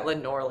looking at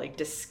Lenore like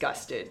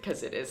disgusted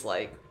because it is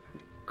like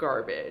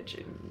garbage,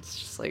 and it's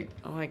just like,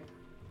 oh my.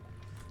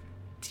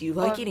 Do you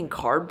like eating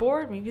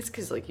cardboard? Maybe it's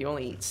because like you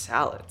only eat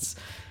salads.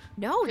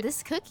 No,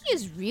 this cookie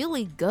is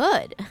really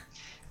good.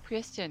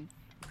 Kristen,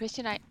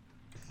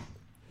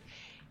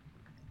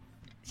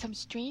 some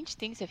strange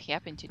things have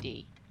happened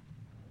today,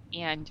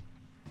 and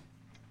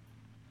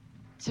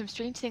some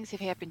strange things have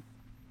happened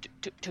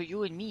to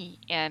you and me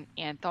and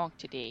Thonk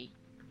today.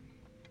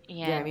 And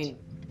Yeah, I mean,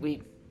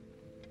 we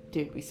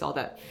saw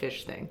that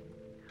fish thing.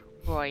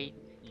 right,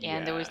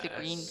 and there was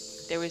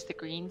the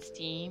green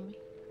steam,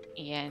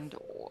 and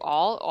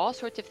all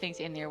sorts of things.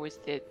 And there was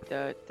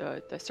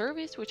the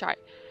service, which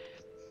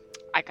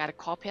I got to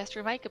call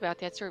Pastor Mike about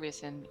that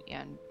service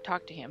and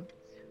talk to him.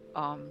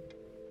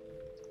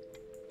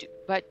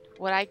 But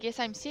what I guess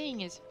I'm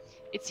saying is,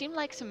 it seemed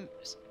like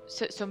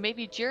so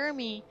maybe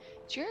Jeremy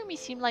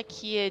seemed like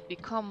he had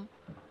become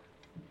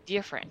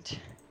different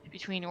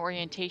between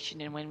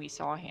orientation and when we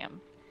saw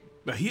him.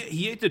 But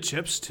he ate the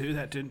chips too.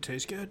 That didn't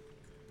taste good.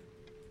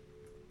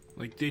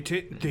 Like they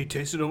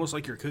tasted almost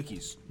like your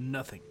cookies.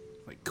 Nothing,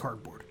 like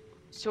cardboard.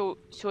 So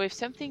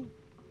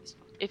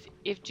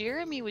if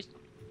Jeremy was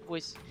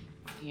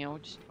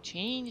just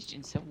changed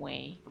in some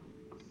way.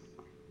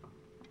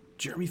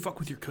 Jeremy fuck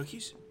with your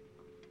cookies?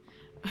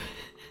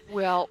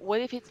 Well, what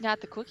if it's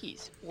not the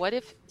cookies? What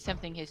if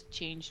something has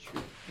changed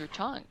your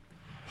tongue?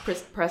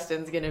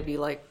 Preston's gonna be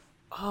like,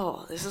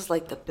 oh, this is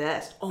like the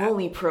best.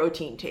 Only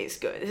protein tastes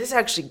good. This is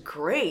actually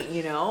great,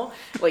 you know?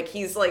 Like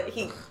he's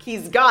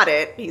got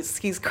it.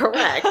 He's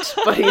correct,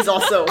 but he's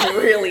also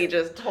really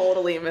just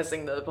totally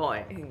missing the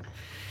point.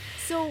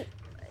 So,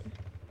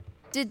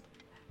 did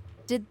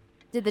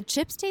the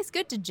chips taste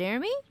good to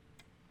Jeremy?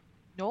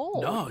 No.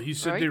 No, you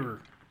said right? they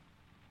were.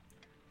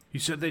 You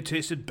said they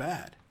tasted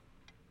bad.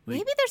 Like-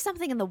 Maybe there's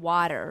something in the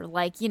water,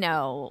 like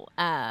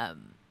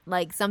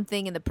like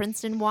something in the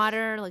Princeton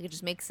water. Like it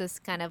just makes us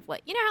kind of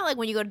like, you know how like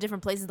when you go to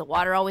different places, the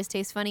water always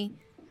tastes funny.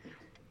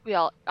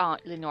 Well,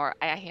 Lenore,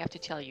 I have to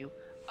tell you,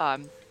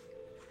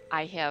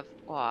 I have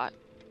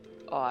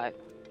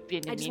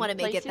been in I just many want to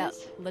make places.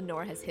 it that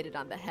Lenore has hit it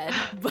on the head,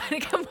 but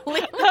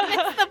completely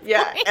missed the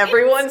Yeah, point.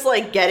 everyone's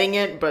like getting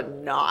it, but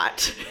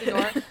not.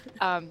 Lenore,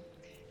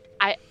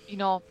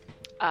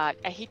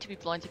 I hate to be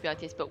blunt about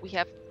this, but we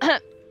have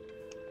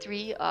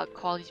 3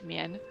 college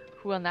men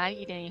who will not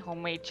eat any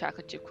homemade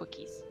chocolate chip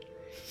cookies.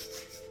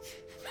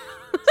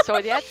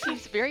 So that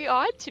seems very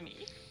odd to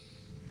me.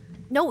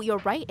 No, you're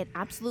right. It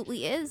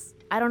absolutely is.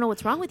 I don't know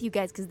what's wrong with you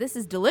guys because this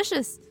is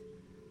delicious.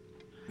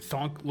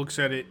 Thonk looks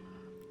at it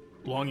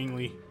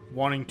longingly,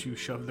 wanting to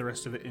shove the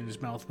rest of it in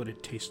his mouth, but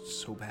it tastes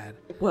so bad.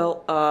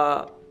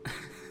 Well,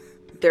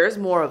 there's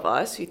more of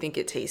us who think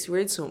it tastes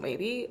weird, so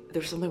maybe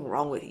there's something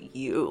wrong with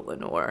you,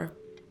 Lenore.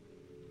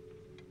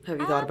 Have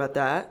you thought about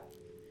that?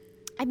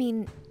 I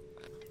mean,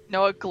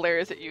 Noah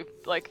glares at you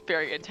like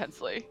very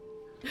intensely.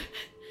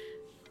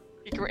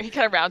 He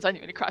kind of rounds on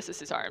you and he crosses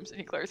his arms and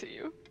he glares at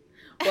you.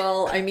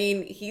 Well, I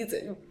mean,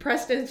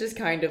 Preston's just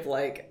kind of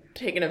like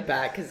taken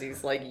aback because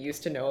he's like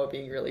used to Noah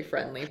being really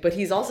friendly, but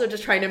he's also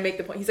just trying to make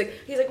the point. He's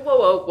like,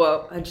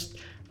 whoa! I'm just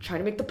trying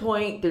to make the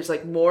point. There's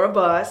like more of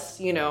us,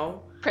 you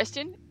know.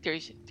 Preston,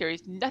 there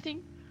is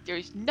nothing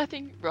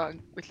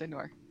wrong with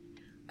Lenore.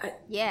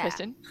 yeah.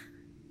 Preston,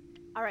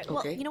 All right. Well,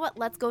 Okay. you know what?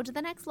 Let's go to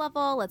the next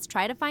level. Let's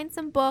try to find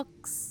some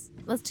books.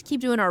 Let's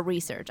keep doing our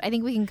research. I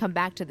think we can come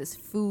back to this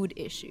food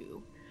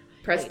issue.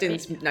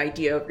 Preston's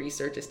idea of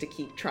research is to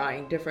keep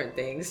trying different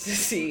things to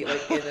see,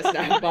 like, in the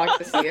snack box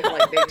to see if,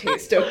 like, they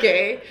taste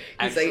okay.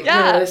 He's like, Excellent.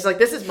 Yeah. no, it's like,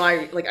 this is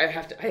my, like,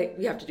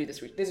 we have to do this.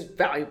 This is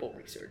valuable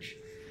research.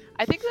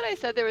 I think that I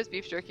said there was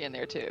beef jerky in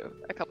there too,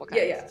 a couple Yeah,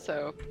 kinds. yeah.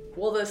 So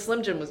Well, the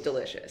Slim Jim was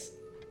delicious.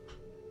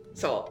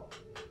 So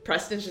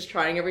Preston's just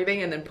trying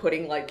everything and then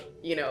putting, like,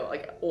 you know,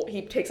 like,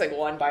 he takes like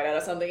one bite out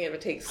of something and if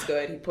it tastes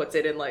good, he puts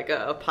it in like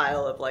a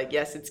pile of like,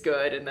 yes, it's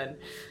good. And then,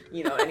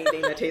 you know,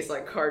 anything that tastes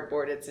like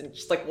cardboard, it's in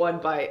just like one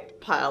bite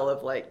pile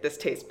of like, this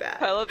tastes bad.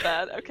 pile of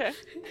that. Okay.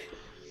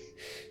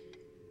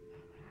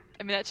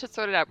 I mean, that should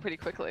sort it out pretty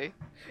quickly.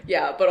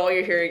 Yeah, but all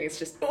you're hearing is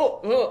just, and,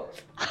 oh,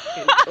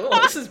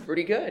 this is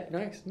pretty good.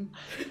 Nice.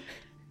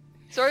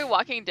 So are we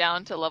walking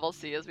down to level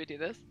C as we do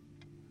this?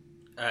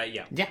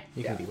 Yeah. Yeah,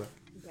 you can do it.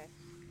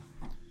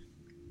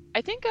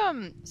 I think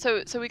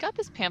so we got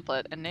this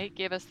pamphlet and Nate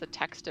gave us the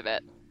text of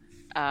it.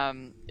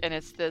 And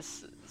it's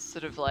this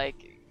sort of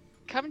like,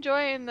 come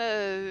join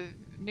the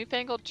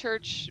newfangled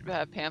church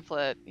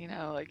pamphlet, you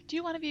know, like, do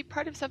you want to be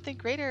part of something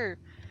greater?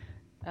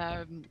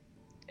 And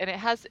it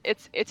has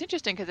it's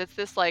interesting because it's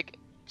this like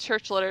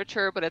church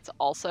literature, but it's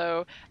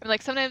also, I mean,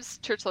 like sometimes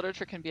church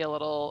literature can be a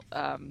little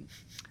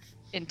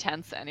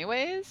intense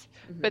anyways,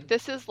 but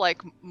this is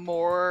like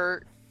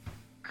more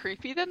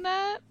creepy than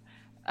that.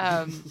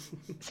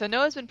 So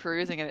Noah's been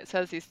perusing and it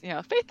says these, you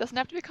know, faith doesn't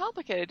have to be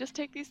complicated. Just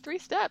take these 3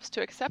 steps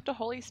to accept a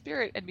Holy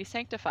Spirit and be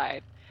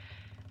sanctified.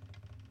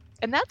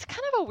 And that's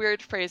kind of a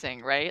weird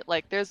phrasing, right?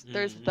 Like there's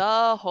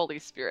the Holy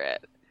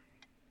Spirit.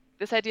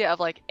 This idea of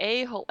like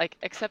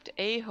accept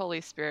a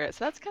Holy Spirit.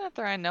 So that's kind of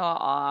throwing Noah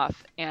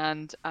off.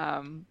 And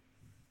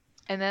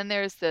then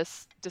there's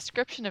this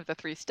description of the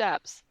 3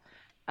 steps.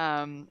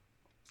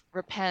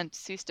 Repent,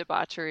 cease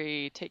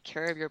debauchery, take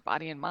care of your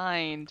body and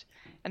mind.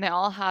 And they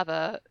all have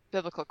a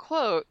biblical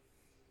quote.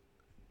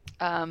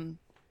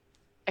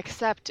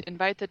 Accept,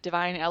 invite the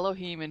divine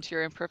Elohim into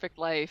your imperfect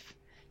life.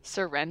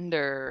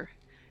 Surrender.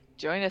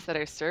 Join us at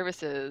our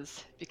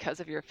services. Because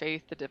of your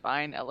faith, the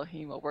divine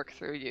Elohim will work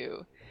through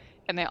you.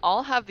 And they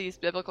all have these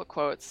biblical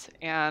quotes.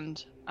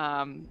 And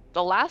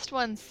the last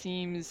one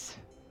seems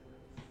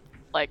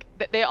like,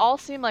 they all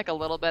seem like a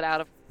little bit out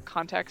of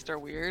context or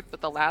weird, but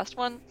the last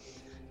one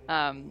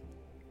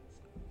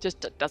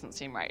just doesn't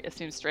seem right. It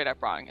seems straight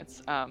up wrong.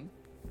 It's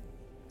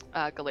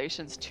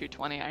Galatians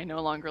 2:20. I no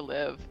longer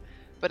live,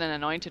 but an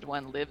anointed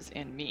one lives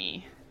in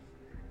me.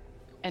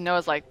 And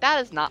Noah's like,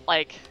 that is not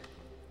like,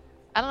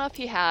 I don't know if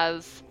he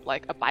has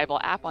like a Bible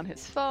app on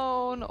his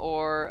phone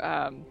or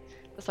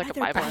just like a Are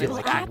there Bible in I his feel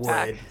like Bible he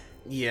backpack. would.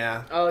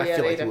 Yeah. Oh, I yeah,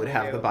 feel they like he would definitely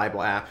have do. the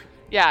Bible app.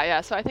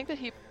 Yeah. So I think that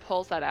he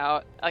pulls that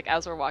out like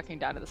as we're walking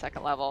down to the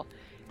second level,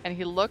 and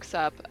he looks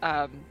up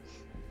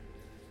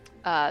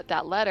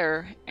that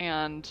letter,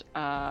 and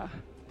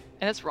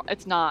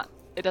it's not.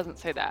 It doesn't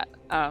say that.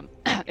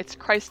 It's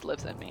Christ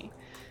lives in me,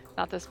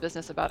 not this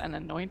business about an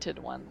anointed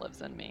one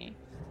lives in me.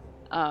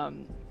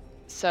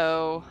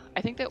 So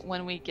I think that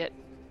when we get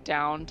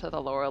down to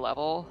the lower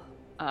level,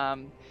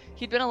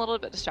 He'd been a little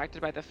bit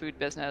distracted by the food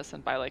business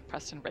and by like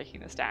Preston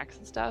breaking the stacks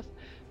and stuff,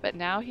 but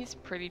now he's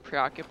pretty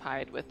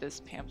preoccupied with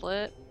this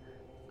pamphlet,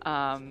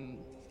 and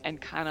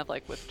kind of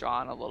like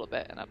withdrawn a little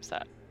bit and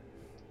upset.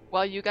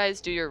 While you guys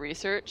do your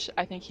research,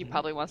 I think he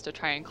probably wants to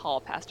try and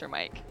call Pastor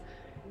Mike.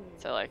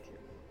 So like,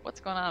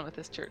 what's going on with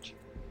this church?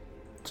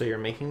 So you're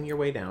making your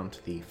way down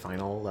to the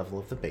final level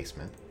of the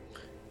basement.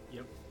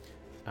 Yep.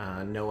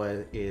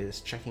 Noah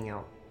is checking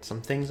out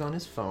some things on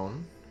his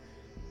phone,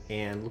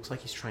 and looks like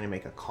he's trying to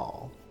make a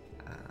call.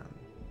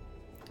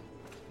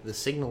 The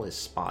signal is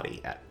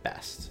spotty at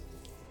best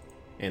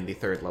in the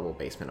third level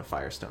basement of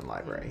Firestone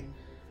Library.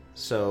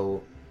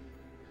 So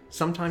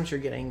sometimes you're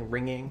getting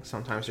ringing,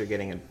 sometimes you're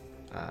getting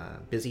a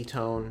busy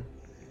tone.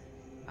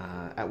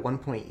 At one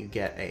point you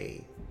get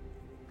a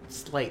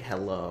slight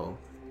hello.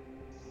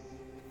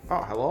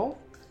 Oh, hello?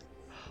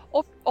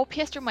 Oh,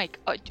 Pastor Mike.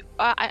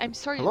 I'm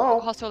sorry Hello?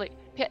 to call so late.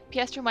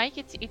 Pastor Mike,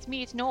 it's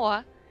me, it's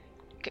Noah.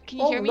 Can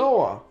you hear me?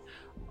 Noah.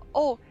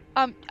 Oh,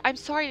 I'm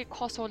sorry to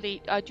call so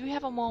late. Do you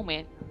have a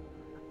moment?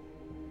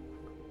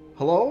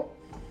 Hello?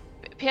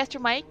 Pastor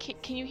Mike,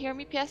 can you hear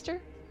me, Pastor?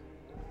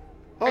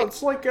 Oh,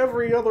 it's like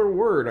every other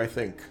word, I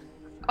think.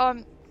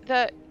 I'm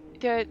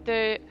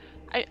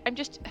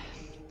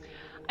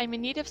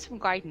in need of some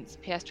guidance,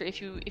 Pastor,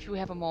 if you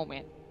have a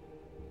moment.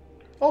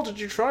 Oh, did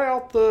you try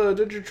out the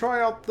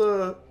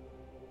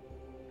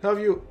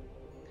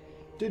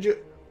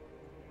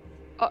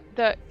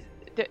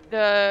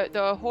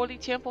The Holy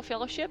Temple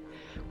Fellowship?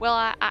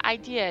 Well, I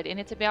did, and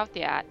it's about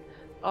that.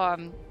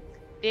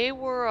 They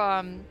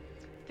were,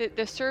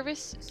 the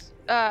service,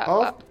 back,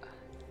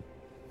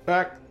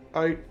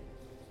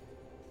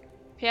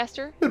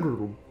 Pastor?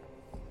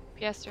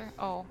 Pastor?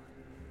 Oh.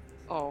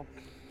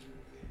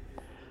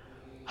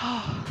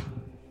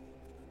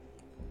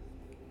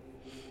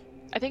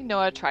 I think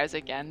Noah tries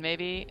again,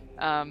 maybe.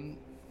 I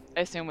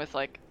assume with,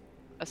 like,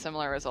 a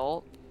similar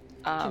result.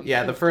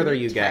 Yeah, the further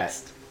you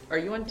get. Are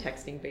you on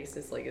texting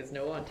basis? Like, is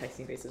Noah on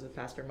texting basis with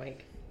Pastor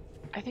Mike?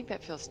 I think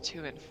that feels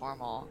too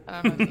informal.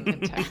 I don't know if you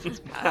can text his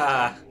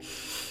pastor.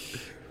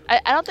 I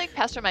don't think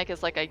Pastor Mike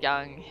is like a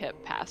young,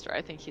 hip pastor.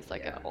 I think he's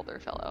like an older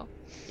fellow.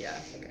 Yeah,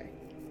 okay.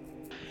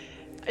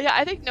 Yeah,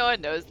 I think Noah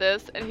knows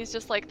this, and he's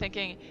just like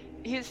thinking,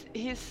 he's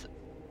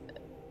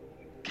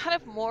kind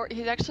of more,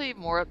 he's actually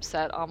more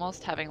upset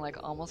almost having like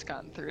almost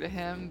gotten through to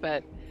him,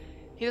 but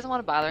he doesn't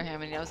want to bother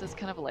him, and he knows it's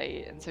kind of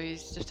late, and so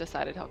he's just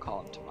decided he'll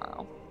call him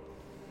tomorrow.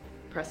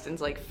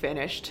 Preston's like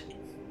finished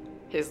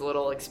his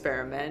little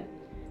experiment,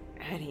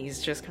 and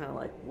he's just kind of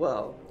like,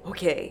 whoa,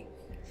 okay,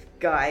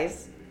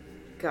 guys,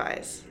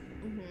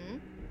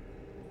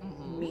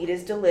 meat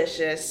is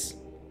delicious,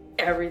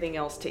 everything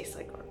else tastes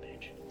like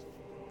garbage.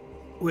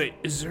 Wait,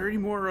 is there any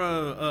more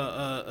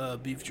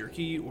beef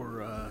jerky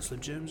or Slim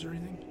Jims or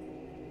anything?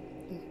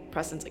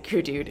 Preston's like,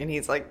 here, dude, and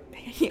he's like,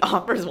 he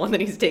offers one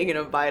that he's taking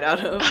a bite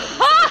out of.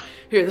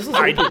 Here, this is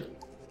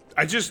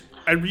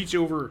I reach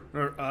over,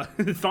 or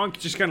Thonk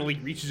just kind of like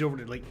reaches over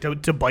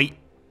to bite.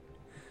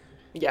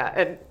 Yeah,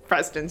 and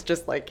Preston's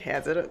just like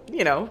hands it,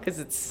 because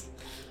it's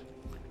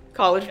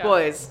college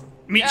boys.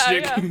 Meat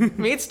stick. Yeah.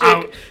 Meat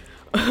stick.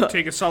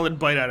 Take a solid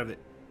bite out of it.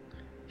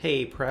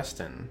 Hey,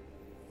 Preston.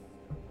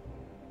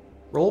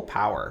 Roll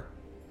power.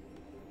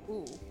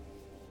 Ooh.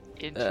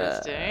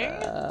 Interesting.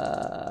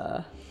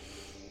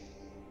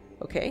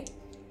 Okay.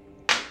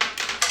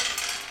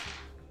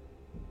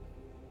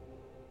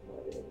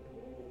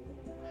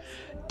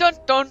 Dun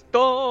dun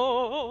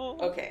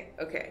dun. Okay.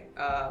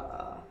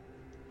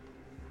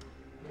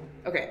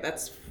 Okay,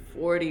 that's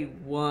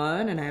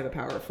 41, and I have a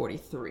power of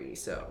 43,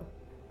 so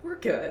we're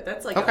good.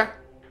 That's like Okay.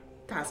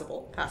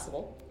 passable.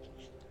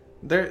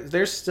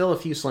 There's still a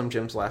few Slim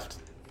Jims left.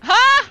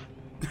 Ha!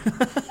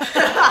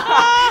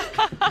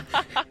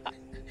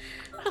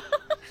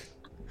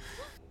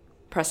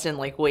 Preston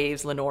like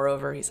waves Lenore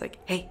over. He's like,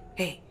 hey,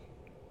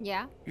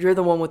 Yeah. you're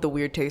the one with the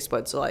weird taste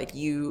buds. So like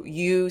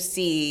you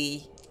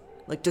see,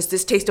 like, does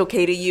this taste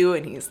okay to you?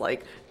 And he's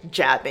like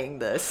jabbing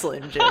the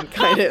Slim Jim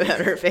kind of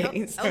at her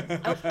face.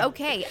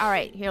 Okay. All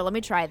right. Here, let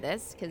me try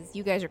this because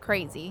you guys are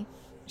crazy.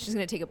 She's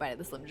gonna take a bite of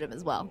the Slim Jim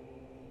as well.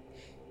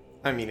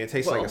 I mean, it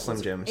tastes like a Slim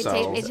Jim, It,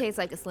 so it tastes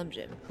like a Slim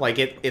Jim. like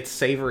it's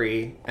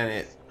savory, and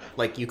it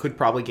like you could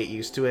probably get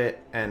used to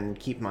it and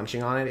keep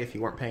munching on it if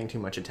you weren't paying too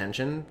much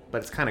attention.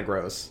 But it's kind of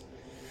gross.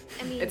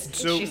 I mean,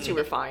 She's too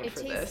refined it for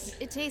tastes. this.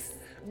 It tastes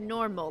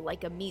normal,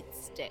 like a meat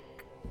stick.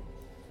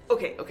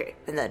 Okay.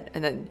 And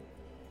then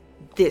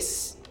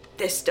this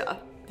stuff,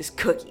 this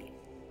cookie,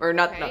 or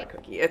not a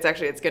cookie.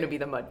 It's gonna be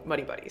the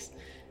Muddy Buddies.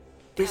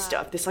 This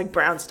stuff, this like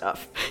brown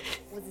stuff.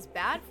 Was this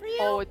bad for you?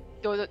 Oh,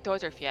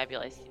 those are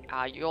fabulous.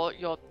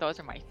 Those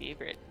are my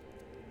favorite.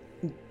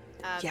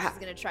 She's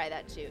gonna try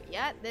that too.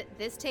 Yeah,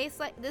 this tastes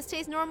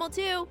normal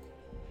too.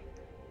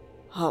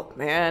 Oh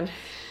man,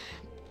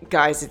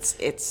 guys,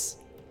 it's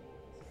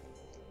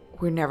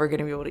we're never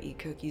gonna be able to eat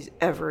cookies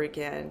ever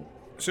again.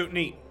 So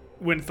Nate,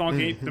 when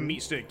Thonk ate the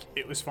meat stick,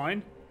 it was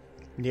fine?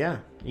 Yeah,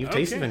 you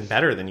taste even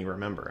better than you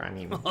remember. I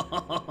mean,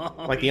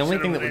 like the only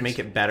thing that would make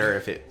it better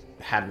if it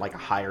had like a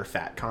higher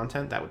fat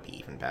content, that would be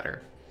even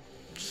better.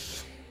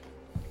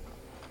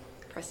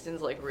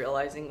 Preston's like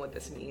realizing what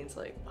this means.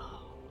 Like,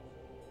 oh,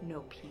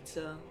 no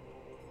pizza,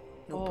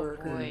 no Oh,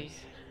 burgers. boy.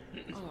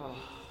 Oh.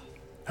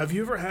 Have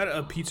you ever had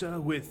a pizza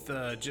with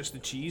just the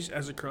cheese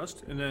as a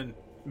crust and then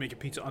make a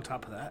pizza on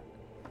top of that?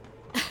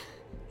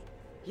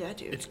 Yeah,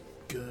 dude. It's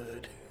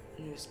good.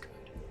 It was good.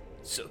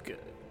 So good.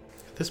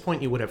 At this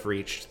point, you would have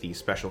reached the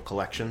special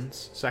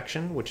collections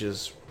section, which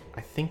is,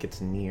 I think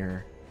it's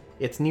near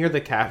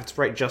the cafe. It's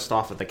right just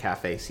off of the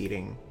cafe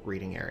seating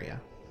reading area.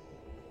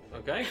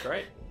 Okay,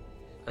 great.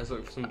 Let's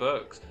look for some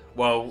books.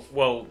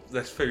 Well,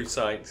 there's food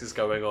science is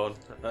going on.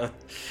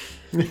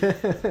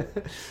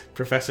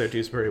 Professor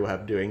Dewsbury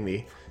Webb doing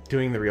the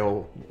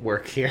real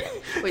work here.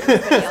 Wait,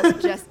 Everybody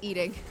else just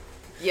eating.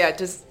 yeah,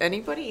 does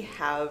anybody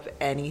have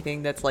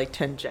anything that's like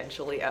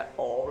tangentially at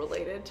all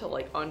related to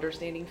like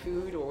understanding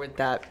food, or would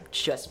that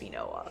just be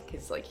Noah?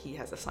 Because like he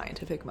has a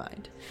scientific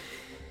mind.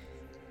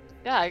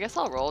 Yeah, I guess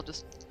I'll roll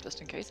just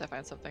in case I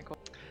find something cool.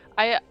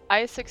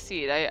 I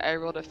succeed. I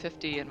rolled a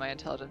 50 and my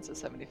intelligence is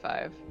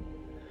 75.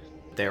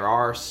 There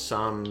are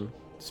some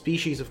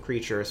species of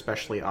creature,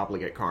 especially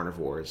obligate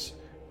carnivores,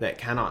 that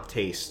cannot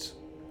taste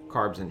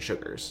carbs and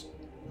sugars.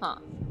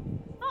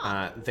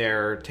 Huh.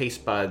 Their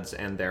taste buds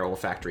and their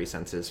olfactory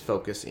senses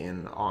focus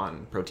in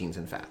on proteins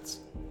and fats.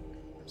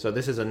 So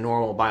this is a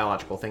normal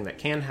biological thing that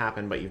can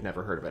happen, but you've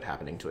never heard of it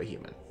happening to a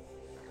human.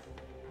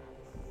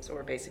 So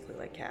we're basically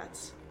like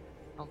cats.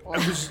 Oh, boy.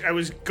 I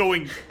was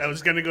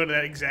gonna go to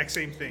that exact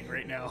same thing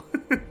right now.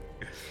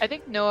 I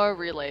think Noah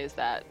relays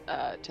that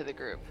to the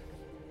group.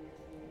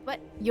 But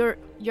you're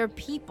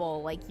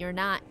people, like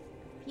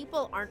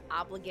people aren't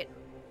obligate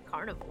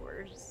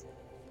carnivores.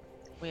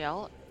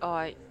 Well,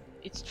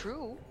 it's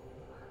true.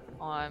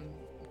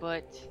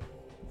 But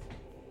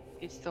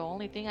it's the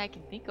only thing I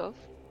can think of.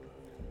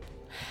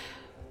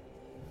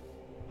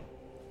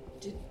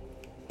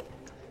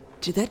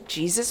 Did that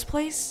Jesus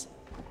place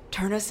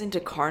turn us into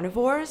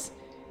carnivores?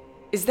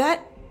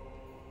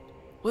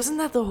 Wasn't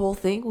that the whole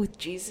thing with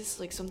Jesus?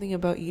 Like something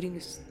about eating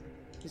his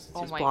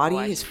Oh my body,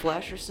 gosh. his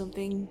flesh or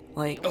something?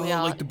 Like, Oh,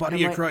 Yeah. like the body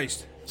Am of I-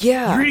 Christ.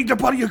 yeah. You're eating the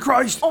body of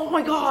Christ! Oh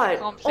my god!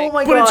 Conflict. Oh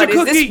my But it's god! a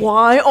Is this cookie!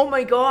 why? Oh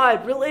my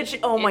god! Religion!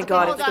 Oh my It's-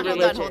 god! hold It's on, the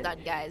hold on, religion. hold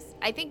on, guys.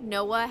 I think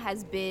Noah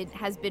has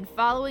been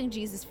following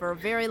Jesus for a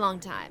very long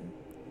time,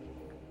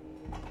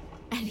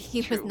 and he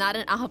was True. not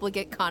an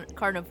obligate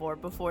carnivore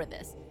before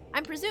this.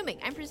 I'm presuming.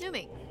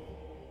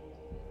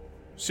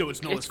 So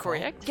it's Noah's It's fault.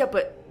 correct. Yeah,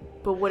 but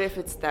what if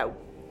it's that?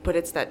 But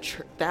it's that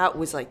that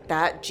was like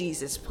that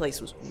Jesus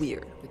place was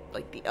weird, with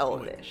like the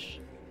Elvish.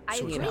 I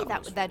So it's agree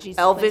not that Jesus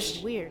Elvish- place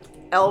is weird.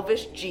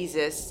 Elvish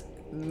Jesus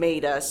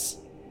made us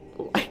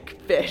like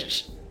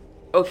fish.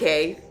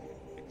 Okay.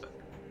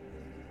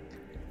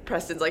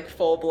 Preston's like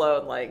full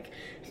blown like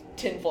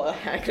tinfoil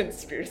hat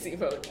conspiracy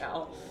mode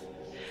now.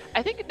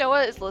 I think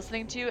Noah is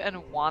listening to and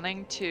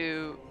wanting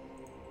to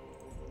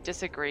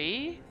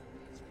disagree,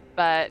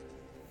 but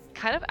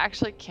kind of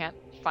actually can't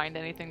find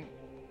anything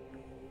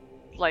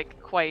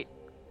like quite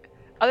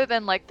other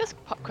than like this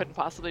couldn't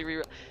possibly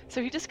be.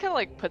 So he just kind of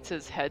like puts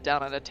his head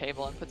down on a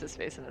table and puts his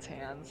face in his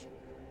hands.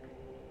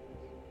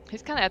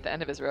 He's kind of at the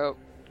end of his rope.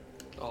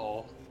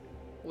 Oh,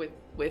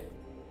 With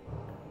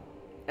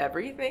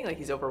everything, like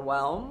he's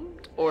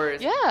overwhelmed, or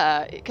is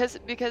Yeah, because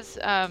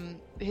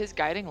his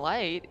guiding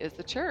light is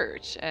the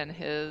church, and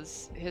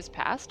his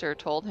pastor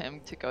told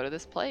him to go to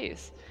this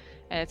place,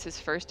 and it's his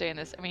first day in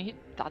this. I mean, he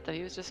thought that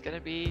he was just going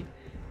to be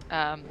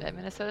at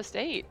Minnesota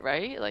State,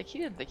 right? Like he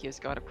didn't think he was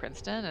going to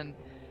Princeton,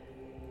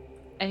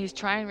 and he's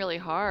trying really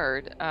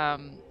hard,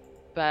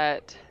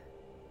 but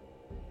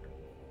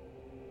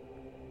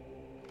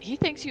he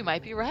thinks you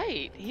might be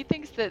right. He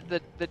thinks that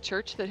the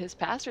church that his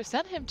pastor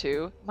sent him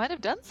to might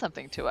have done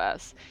something to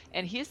us.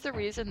 And he's the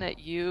reason that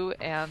you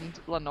and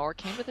Lenore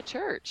came to the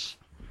church.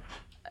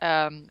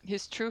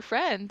 His true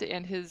friend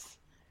and his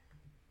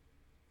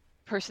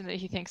person that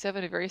he thinks of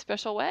in a very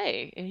special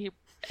way.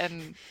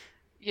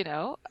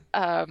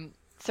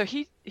 So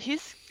his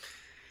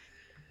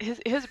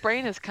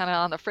brain is kind of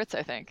on the fritz,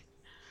 I think.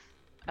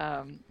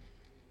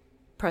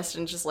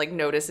 Preston just like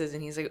notices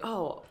and he's like,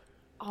 oh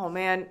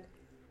man,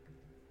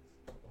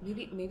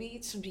 maybe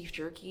eat some beef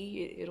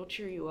jerky. It'll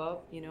cheer you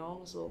up, you know,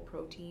 it's a little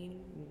protein.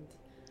 And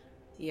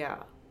yeah,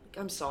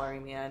 I'm sorry,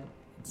 man.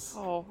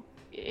 Oh,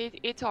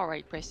 it's all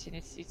right, Preston.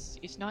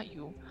 It's not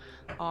you.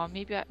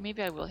 Maybe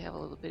I will have a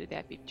little bit of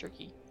that beef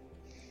jerky.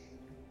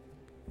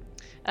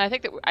 And I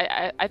think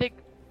that I think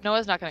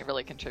Noah's not going to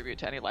really contribute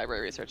to any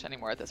library research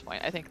anymore at this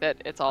point. I think that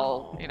it's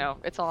all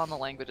it's all on the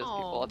languages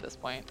people at this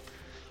point.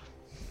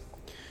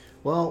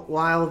 Well,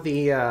 while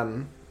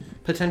the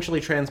potentially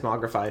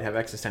transmogrified have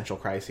existential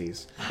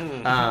crises,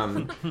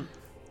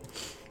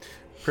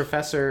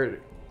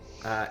 Professor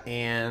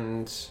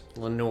and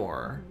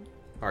Lenore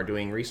are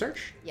doing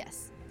research.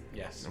 Yes.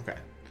 yes. Okay.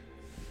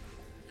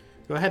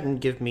 Go ahead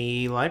and give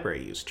me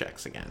library use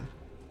checks again.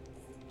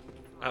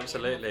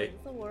 Absolutely.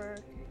 The work.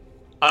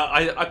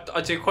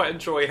 I do quite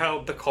enjoy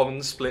how the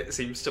common split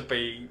seems to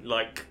be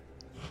like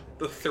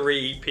the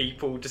three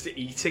people just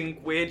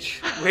eating weird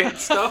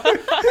stuff,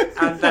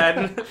 and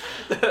then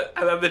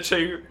the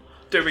two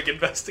doing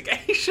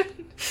investigation.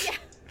 Yeah.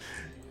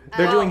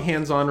 They're doing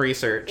hands-on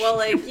research. Well,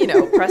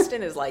 like,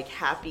 Preston is like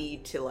happy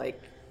to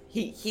like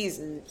he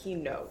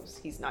knows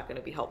he's not going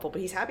to be helpful, but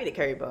he's happy to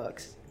carry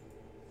books.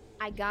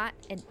 I got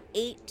an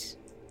 8.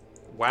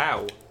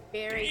 Wow.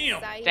 Very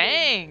exciting.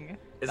 Dang.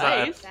 Is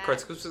Nice. that a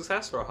critical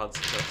success or a hard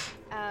success?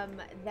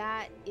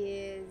 That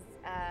is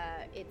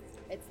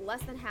it's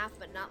less than half,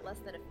 but not less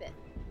than a fifth.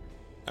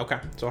 Okay,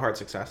 so a hard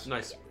success.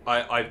 Nice.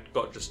 I've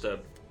got just a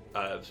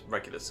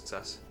regular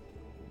success.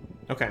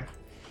 Okay.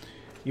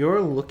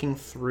 You're looking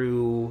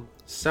through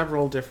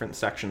several different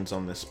sections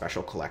on this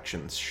special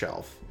collections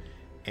shelf,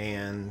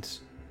 and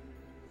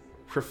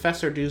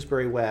Professor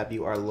Dewsbury-Webb,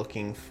 you are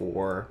looking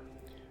for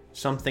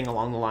something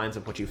along the lines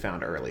of what you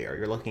found earlier.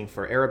 You're looking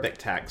for Arabic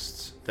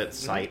texts that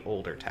cite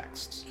older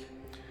texts.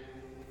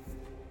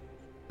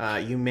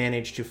 You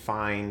managed to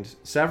find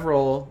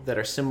several that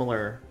are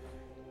similar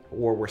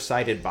or were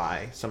cited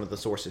by some of the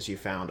sources you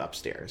found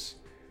upstairs.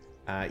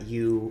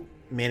 You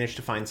managed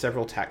to find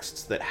several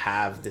texts that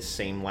have this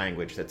same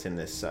language that's in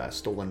this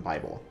stolen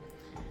Bible.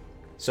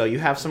 So you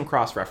have some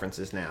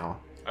cross-references now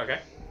Okay.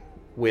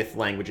 with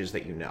languages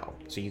that you know.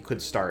 So you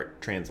could start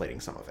translating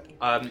some of it.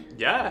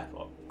 Yeah.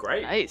 Well,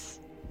 great.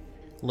 Nice.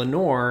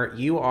 Lenore,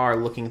 you are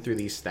looking through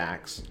these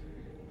stacks,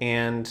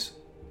 and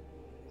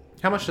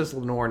how much does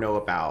Lenore know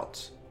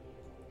about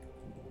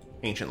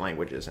ancient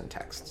languages and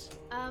texts?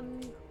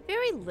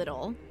 Very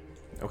little,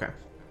 Okay.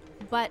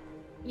 but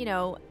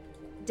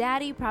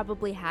Daddy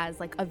probably has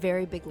like a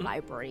very big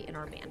library in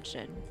our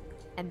mansion,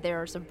 and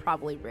there are some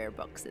probably rare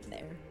books in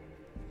there,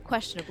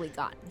 questionably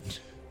gotten.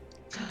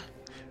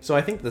 So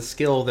I think the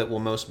skill that will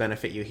most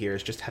benefit you here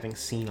is just having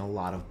seen a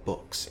lot of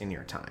books in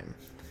your time.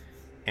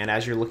 And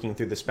as you're looking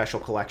through the special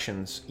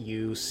collections,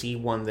 you see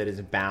one that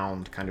is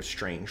bound kind of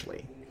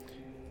strangely.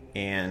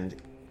 And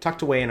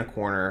tucked away in a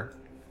corner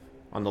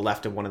on the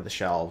left of one of the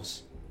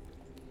shelves,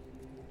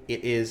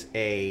 it is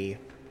a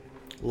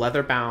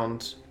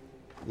leather-bound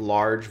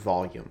large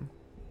volume.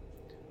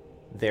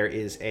 There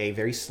is a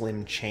very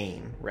slim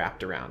chain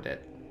wrapped around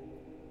it.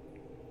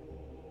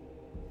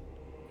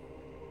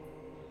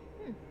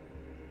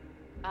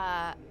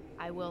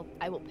 I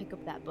will pick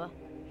up that book.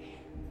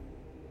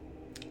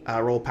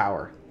 Roll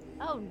power.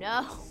 Oh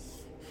no.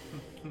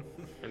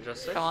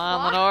 Interesting. Come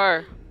on, What?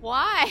 Lenore.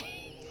 Why?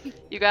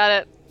 You got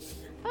it.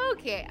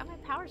 Okay, my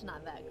power's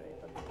not that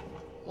great.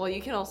 Well,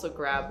 you can also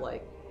grab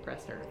like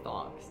Preston or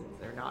Thonk since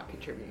they're not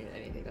contributing to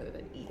anything other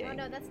than eating. Oh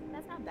no, that's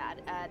not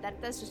bad.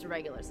 That's just a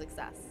regular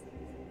success.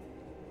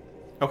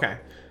 Okay.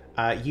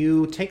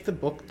 You take the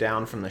book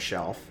down from the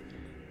shelf,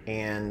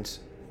 and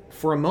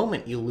for a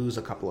moment you lose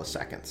a couple of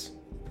seconds.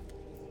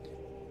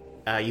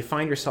 You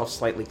find yourself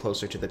slightly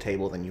closer to the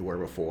table than you were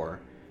before,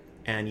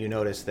 and you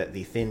notice that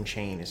the thin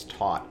chain is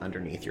taut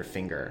underneath your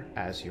finger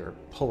as you're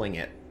pulling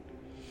it,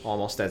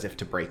 almost as if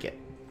to break it.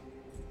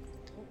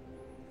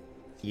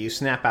 You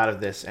snap out of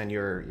this, and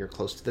you're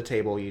close to the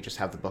table. You just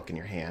have the book in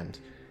your hand.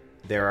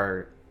 There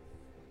are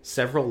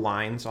several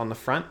lines on the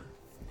front,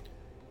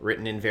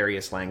 written in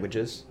various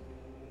languages.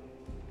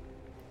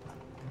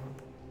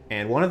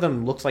 And one of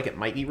them looks like it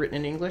might be written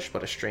in English,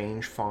 but a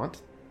strange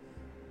font.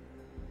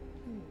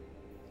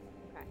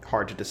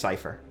 Hard to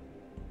decipher.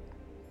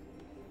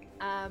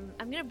 I'm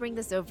gonna bring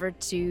this over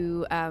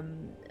to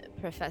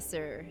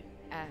Professor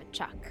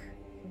Chuck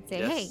and say,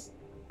 Yes.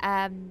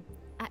 hey,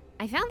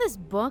 I found this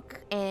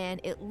book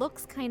and it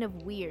looks kind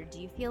of weird. Do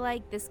you feel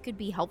like this could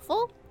be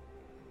helpful?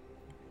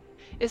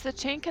 Is the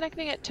chain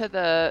connecting it to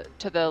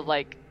the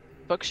like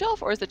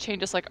bookshelf, or is the chain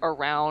just like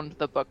around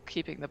the book,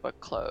 keeping the book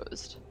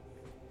closed?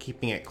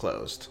 Keeping it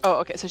closed. Oh,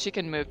 okay. So she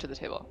can move to the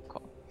table.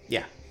 Cool.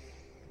 Yeah.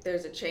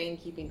 There's a chain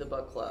keeping the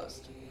book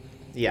closed,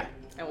 Yeah.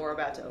 and we're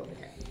about to open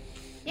it.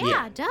 Yeah,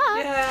 Yeah. duh.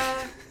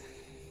 Yeah.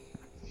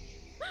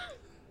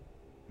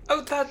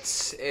 Oh,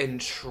 that's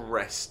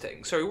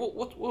interesting. Sorry,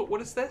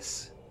 what is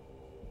this?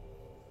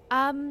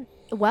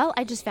 Well,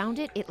 I just found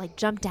it. It like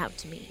jumped out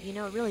to me. It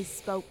really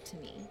spoke to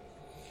me.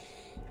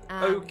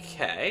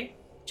 Okay.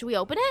 Should we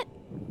open it?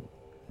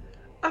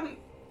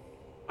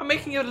 I'm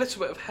making a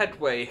little bit of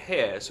headway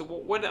here, so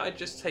why don't I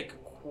just take a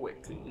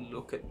quick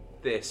look at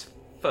this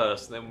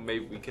first, and then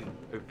maybe we can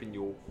open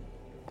your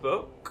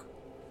book?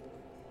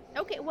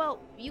 Okay, well,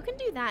 you can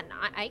do that. And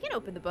I can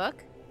open the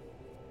book.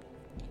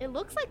 It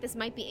looks like this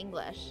might be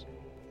English.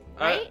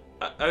 Right?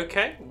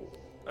 Okay.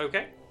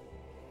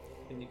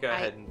 Can you go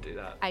ahead and do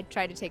that? I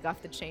tried to take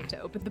off the chain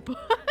to open the book.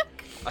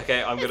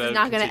 Okay, I'm This gonna is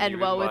not gonna continue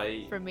end well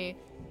with for me.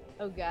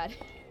 Oh god.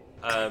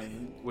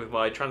 with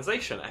my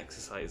translation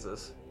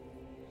exercises.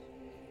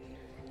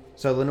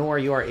 So, Lenore,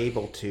 you are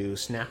able to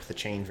snap the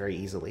chain very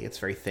easily. It's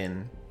very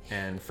thin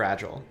and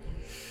fragile.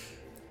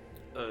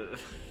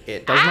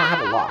 It does not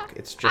have a lock.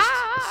 It's just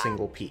a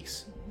single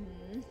piece.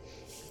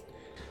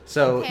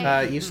 So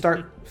Okay. you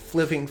start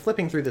flipping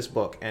through this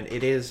book, and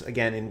it is,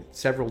 again, in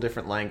several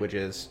different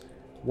languages.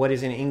 What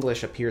is in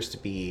English appears to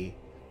be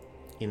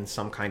in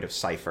some kind of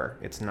cipher.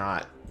 It's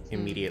not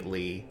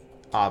immediately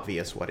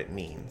obvious what it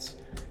means.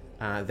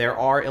 There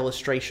are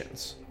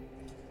illustrations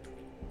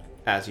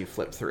as you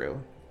flip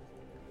through,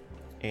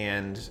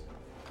 and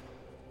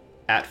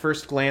at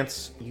first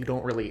glance, you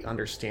don't really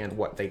understand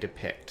what they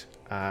depict.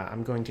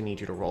 I'm going to need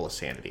you to roll a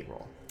sanity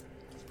roll.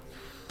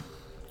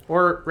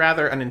 Or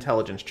rather, an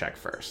intelligence check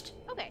first.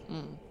 Okay.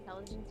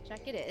 Intelligence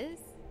check it is.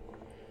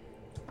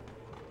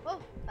 Oh,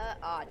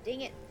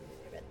 dang it.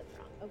 I read them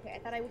wrong. Okay, I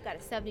thought I got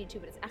a 72,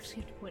 but it's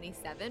actually a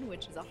 27,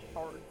 which is a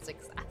hard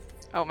success.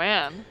 Oh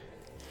man.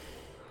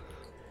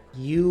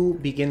 You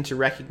begin to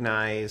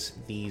recognize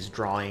these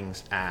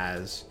drawings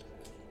as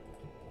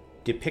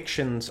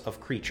depictions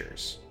of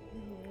creatures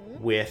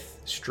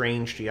with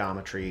strange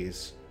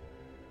geometries,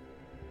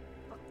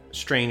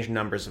 strange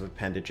numbers of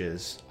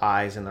appendages,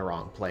 eyes in the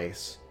wrong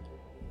place.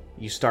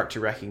 You start to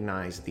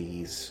recognize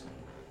these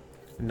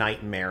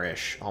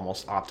nightmarish,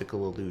 almost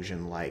optical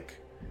illusion-like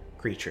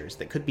creatures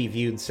that could be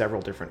viewed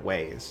several different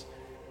ways.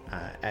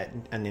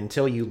 And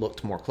until you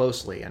looked more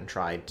closely and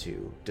tried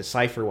to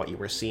decipher what you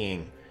were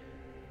seeing,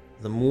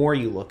 the more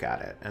you look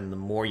at it and the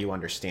more you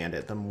understand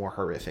it, the more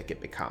horrific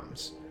it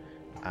becomes.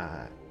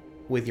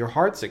 With your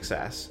hard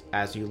success,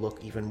 as you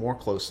look even more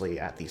closely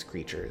at these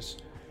creatures,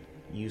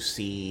 you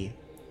see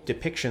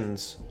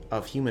depictions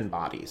of human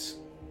bodies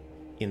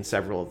in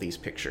several of these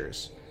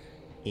pictures,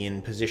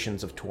 in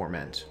positions of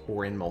torment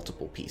or in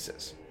multiple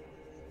pieces.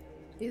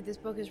 Dude, this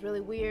book is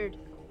really weird.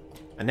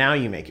 And now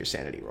you make your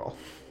sanity roll.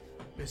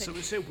 Did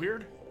somebody say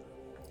weird?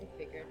 I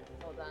figured.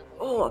 Hold on.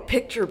 Oh, a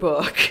picture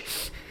book.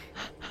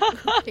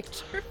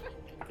 Picture.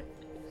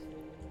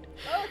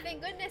 Oh,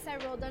 thank goodness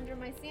I rolled under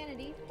my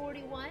sanity.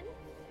 41.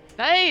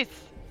 Nice.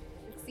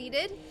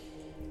 Succeeded.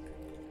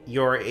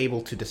 You're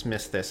able to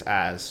dismiss this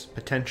as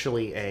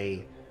potentially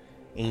a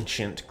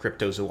ancient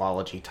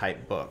cryptozoology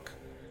type book,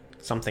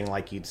 something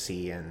like you'd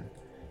see in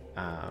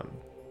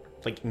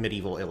like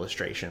medieval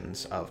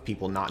illustrations of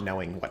people not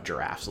knowing what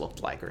giraffes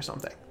looked like or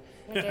something.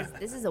 Hey guys,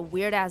 this is a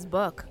weird ass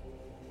book.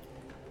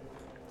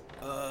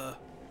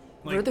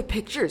 What are the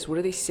pictures? What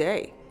do they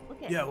say?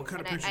 Look at Yeah, it. what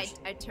kind of And pictures?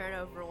 I turn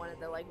over one of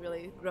the like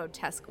really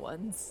grotesque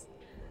ones.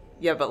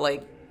 Yeah, but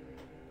like,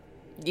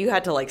 you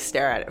had to like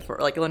stare at it for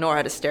like Lenore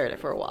had to stare at it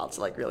for a while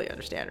to like really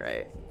understand,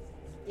 right?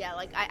 Yeah,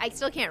 like I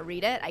still can't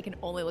read it. I can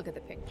only look at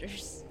the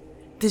pictures.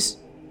 This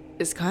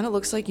kind of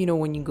looks like, you know,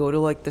 when you go to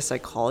like the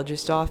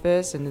psychologist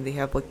office and then they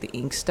have like the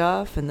ink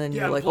stuff and then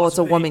Yeah, you're like, oh, it's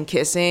a Blossom woman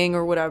kissing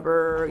or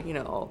whatever, you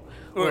know,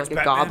 Or or it's like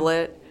a Batman.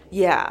 goblet.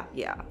 Yeah,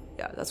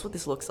 that's what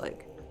this looks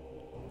like.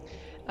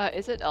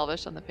 Is it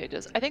Elvish on the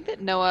pages? I think that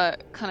Noah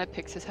kind of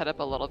picks his head up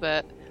a little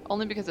bit,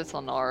 only because it's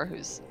Lenore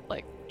who's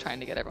like trying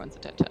to get everyone's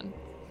attention.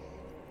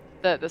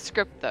 The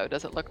script though,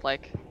 does it look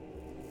like,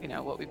 you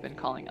know, what we've been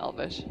calling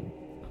Elvish?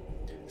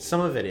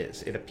 Some of it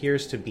is. It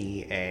appears to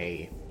be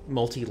a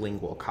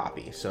multilingual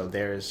copy. So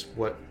there's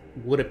what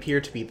would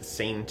appear to be the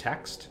same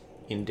text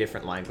in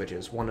different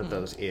languages. One of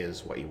those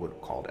is what you would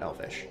have called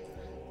Elvish.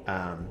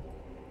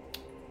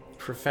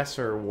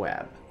 Professor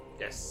Webb,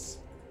 Yes.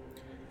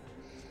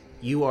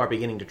 you are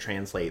beginning to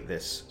translate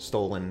this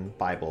stolen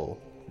Bible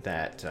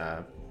that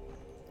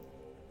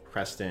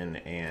Preston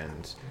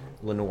and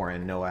Lenore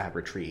and Noah have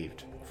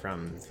retrieved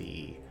from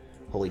the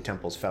Holy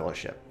Temple's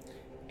Fellowship.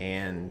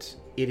 And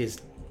it is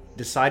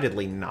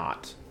decidedly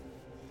not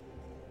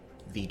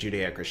the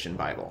Judeo-Christian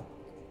Bible.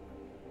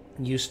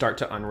 You start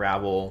to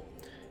unravel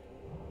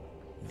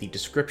the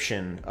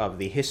description of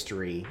the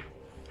history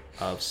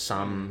of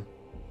some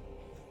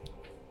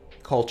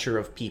culture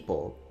of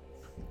people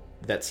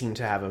that seem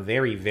to have a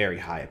very, very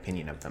high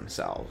opinion of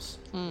themselves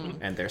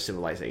and their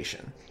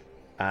civilization.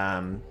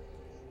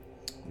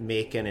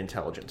 Make an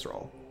intelligence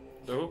roll.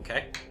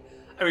 Okay.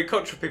 I mean,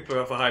 culture of people who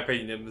have a high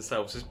opinion of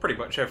themselves is pretty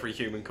much every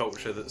human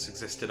culture that's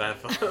existed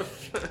ever.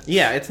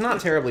 Yeah, it's not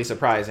terribly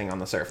surprising on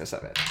the surface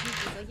of it.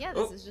 He's like, yeah,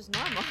 this is just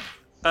normal.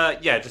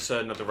 Yeah, just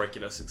another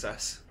regular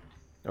success.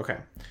 Okay.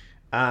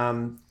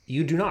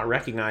 You do not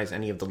recognize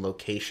any of the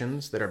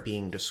locations that are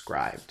being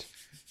described.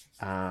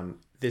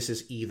 This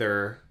is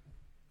either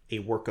a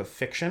work of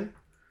fiction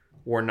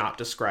or not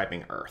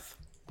describing Earth.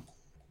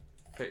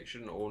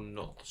 Fiction or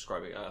not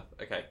describing Earth.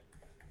 Okay.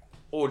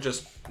 Or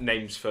just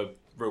names for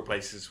real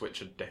places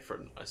which are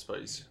different, I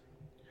suppose.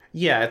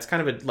 Yeah, it's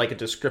kind of like a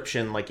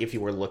description, like if you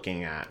were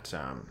looking at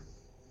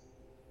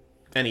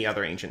any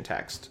other ancient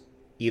text.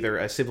 Either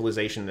a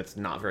civilization that's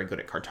not very good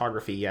at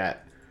cartography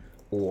yet,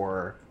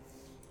 or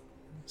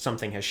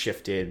something has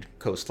shifted,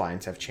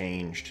 coastlines have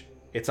changed.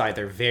 It's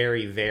either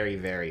very, very,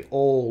 very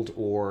old,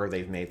 or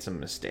they've made some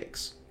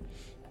mistakes.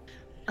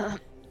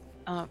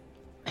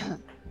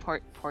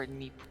 Pardon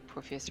me,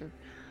 Professor.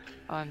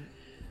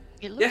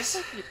 It looks Yes.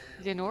 like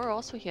Lenore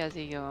also has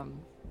a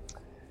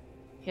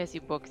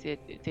book that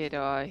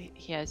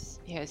has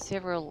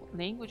several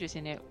languages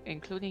in it,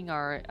 including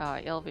our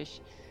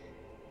Elvish,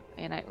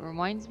 and it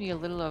reminds me a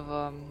little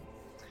of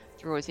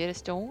the Rosetta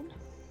Stone.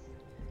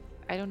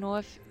 I don't know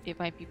if it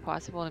might be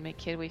possible to make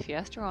headway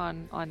faster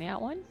on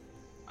that one.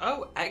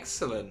 Oh,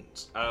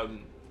 excellent.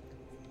 And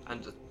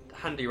a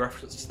handy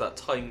reference to that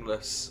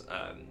timeless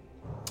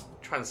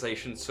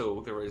translation tool,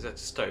 the Rosetta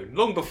Stone,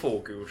 long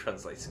before Google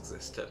Translate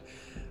existed.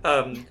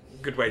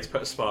 Good way to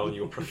put a smile on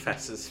your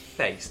professor's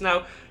face.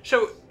 Now,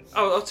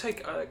 I'll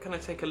take. Can I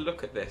take a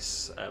look at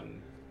this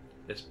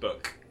this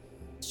book?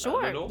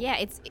 Sure. Lenore?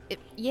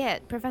 Yeah,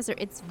 Professor,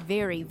 it's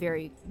very,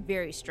 very,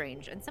 very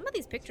strange. And some of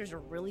these pictures are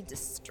really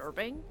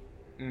disturbing.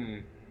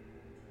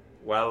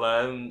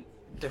 Well,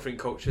 different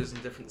cultures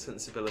and different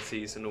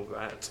sensibilities and all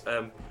that.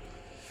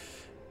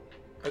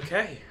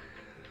 Okay.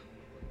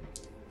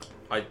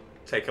 I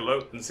take a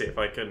look and see if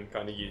I can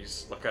kind of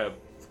use like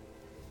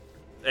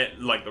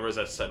like the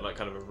Rosetta Stone, like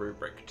kind of a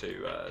rubric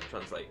to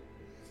translate.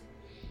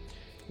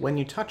 When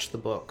you touch the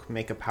book,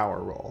 make a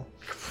power roll.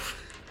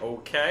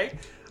 Okay.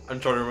 I'm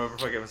trying to remember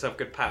if I give myself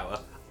good power.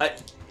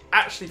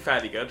 Actually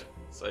fairly good.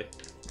 So.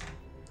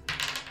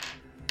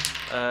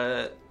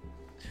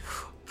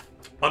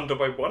 Under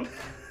by 1.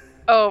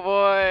 Oh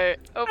boy.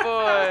 Oh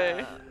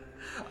boy.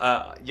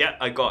 Yeah,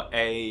 I got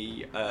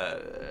a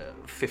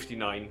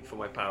 59 for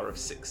my power of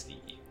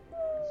 60.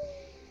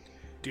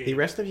 The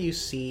rest of you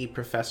see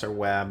Professor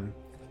Webb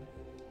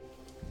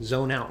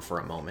zone out for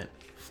a moment,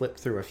 flip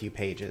through a few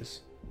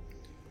pages.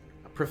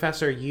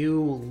 Professor,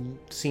 you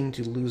seem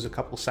to lose a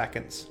couple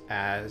seconds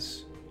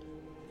as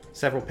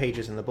several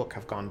pages in the book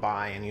have gone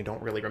by and you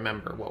don't really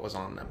remember what was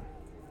on them.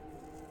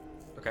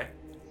 Okay.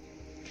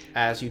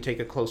 As you take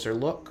a closer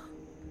look,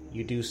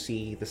 you do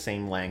see the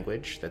same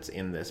language that's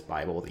in this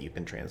Bible that you've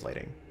been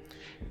translating.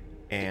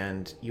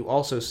 And you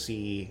also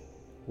see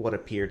what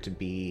appear to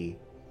be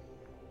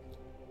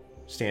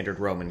standard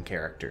Roman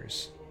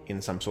characters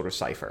in some sort of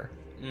cipher.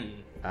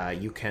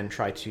 You can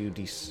try to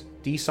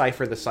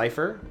decipher the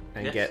cipher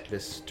and get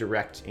this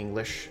direct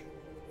English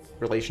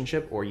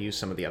relationship, or use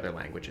some of the other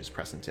languages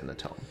present in the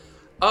tome.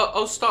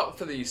 I'll start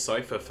for the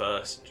cipher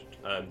first,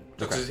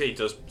 because he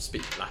does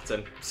speak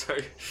Latin, so...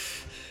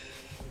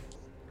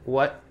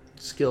 What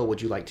skill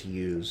would you like to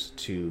use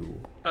to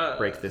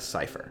break this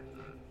cipher?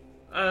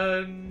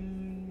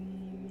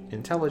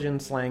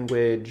 Intelligence,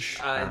 language...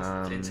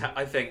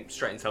 I think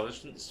straight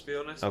intelligence, to be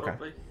honest,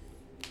 probably.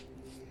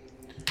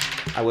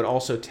 I would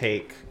also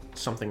take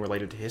something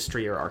related to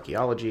history or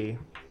archaeology.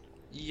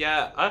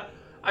 Yeah,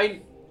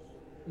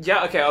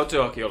 okay, I'll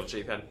do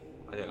archaeology then.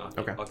 I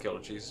think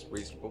archaeology is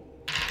reasonable.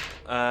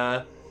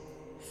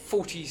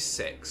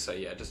 46, so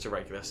yeah, just a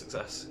regular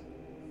success.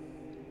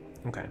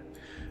 Okay.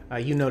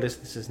 You notice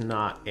this is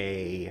not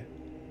a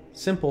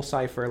simple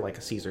cipher like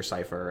a Caesar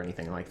cipher or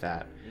anything like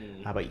that.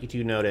 But you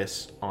do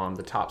notice on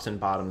the tops and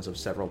bottoms of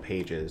several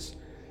pages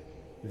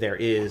there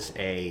is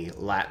a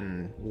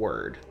Latin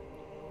word,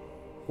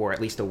 or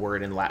at least a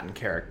word in Latin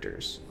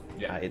characters.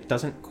 Yeah. It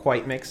doesn't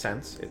quite make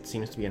sense. It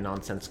seems to be a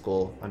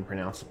nonsensical,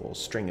 unpronounceable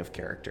string of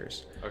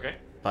characters. Okay.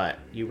 But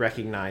you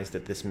recognize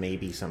that this may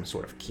be some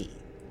sort of key.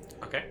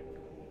 Okay.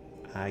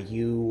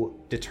 You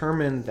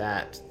determine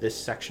that this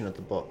section of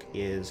the book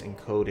is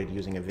encoded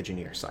using a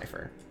Vigenère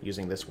cipher,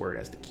 using this word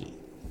as the key.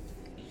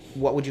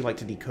 What would you like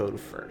to decode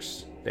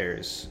first?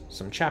 There's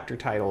some chapter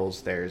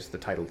titles, there's the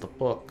title of the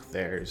book,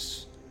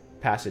 there's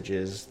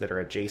passages that are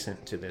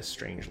adjacent to this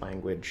strange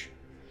language.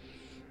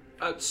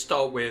 I'd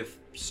start with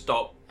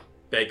stop,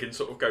 big, and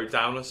sort of go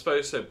down, I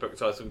suppose. So book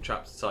title,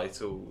 chapter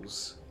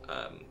titles,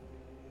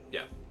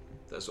 yeah,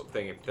 that sort of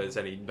thing, if there's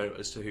any note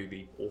as to who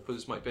the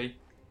authors might be.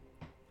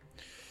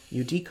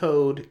 You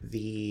decode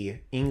the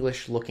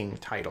English-looking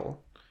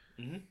title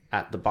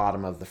at the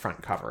bottom of the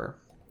front cover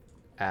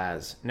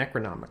as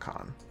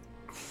Necronomicon.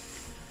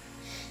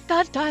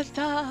 Dun, dun,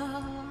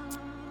 dun.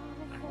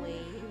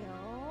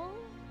 Well,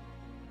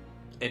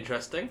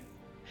 Interesting.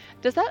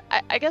 Does that?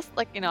 I guess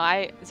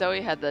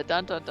Zoe had the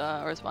dun dun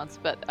dun response,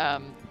 but I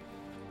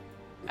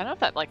don't know if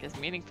that is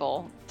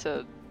meaningful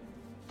to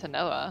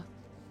Noah.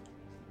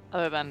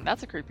 Other than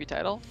that's a creepy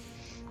title.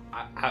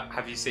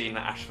 Have you seen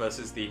Ash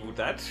vs. the Evil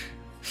Dead?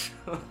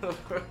 I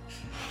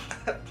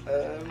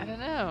don't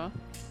know.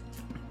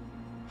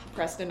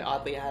 Preston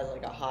oddly has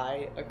a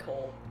high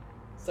occult,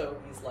 so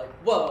he's like,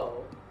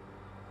 whoa.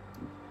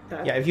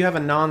 Yeah, if you have a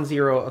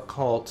non-zero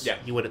occult, Yeah.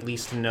 you would at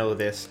least know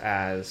this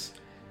as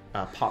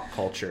a pop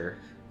culture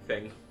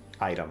Thing.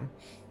 item.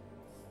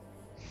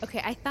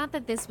 okay, I thought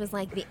that this was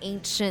the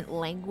ancient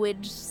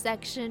language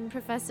section,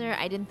 Professor.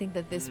 I didn't think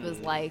that this was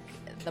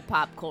the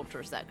pop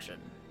culture section.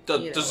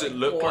 Does it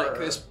look like horror.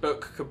 this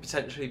book could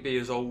potentially be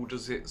as old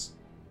as the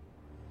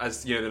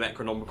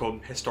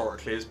Necronomicon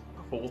historically is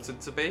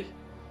purported to be?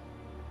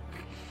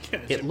 Yeah,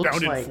 It looks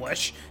bound in like-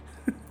 flesh.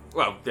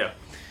 Well, yeah.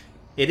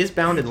 It is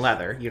bound in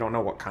leather. You don't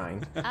know what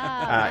kind.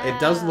 It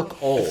does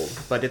look old,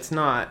 but it's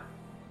not.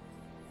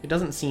 It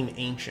doesn't seem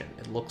ancient.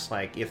 It looks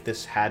like if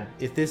this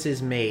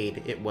is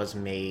made, it was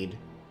made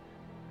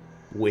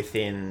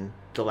within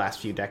the last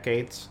few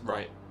decades.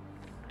 Right.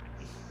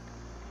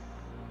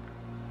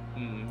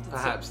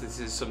 Perhaps this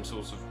is some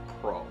sort of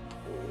prop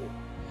or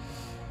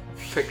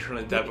fictional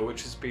endeavour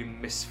which has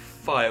been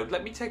misfiled.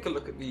 Let me take a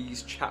look at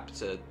these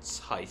chapter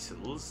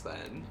titles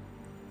then.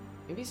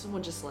 Maybe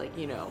someone just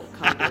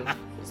kind of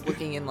was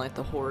looking in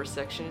the horror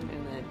section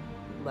and then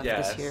left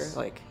this here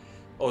Yes.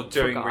 Or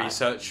doing forgot.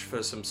 research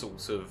for some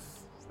sort of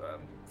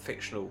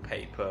fictional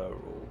paper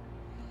or?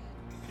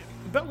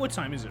 About what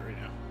time is it right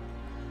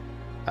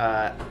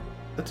now?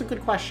 That's a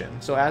good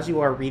question. So as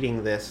you are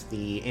reading this,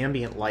 the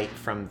ambient light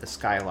from the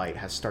skylight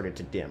has started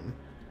to dim.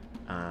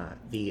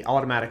 The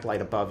automatic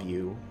light above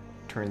you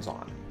turns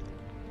on.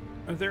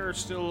 Are there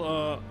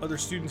still other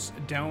students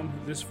down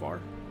this far?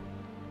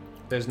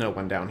 There's no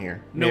one down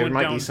here. No There one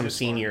might down be some this far.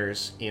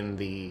 seniors in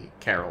the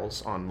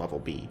carols on level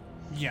B.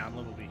 Yeah, on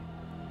level B.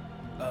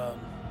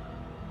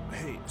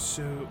 Hey,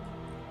 so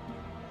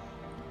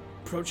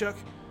Prochuck,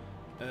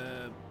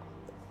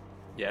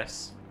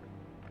 Yes.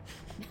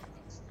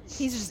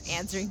 He's just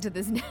answering to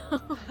this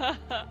now.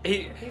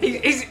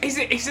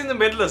 He's in the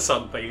middle of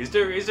something. He's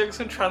doing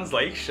some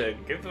translation.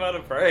 Give the man a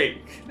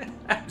break.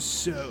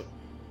 so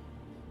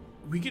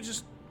we could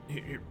just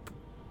here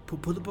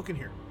put the book in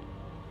here,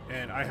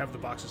 and I have the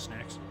box of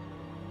snacks.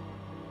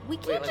 We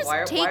can't Wait, like, just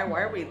why take.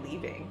 are we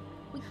leaving?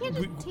 We can't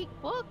just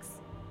take books.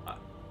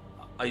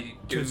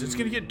 Because it's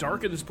gonna get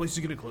dark and this place is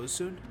gonna close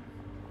soon.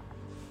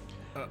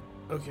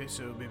 Okay,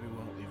 so maybe we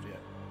won't leave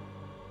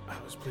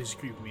yet. This place is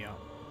creeping me out.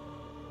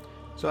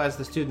 So as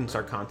the students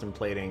are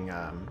contemplating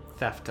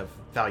theft of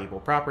valuable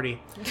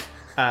property,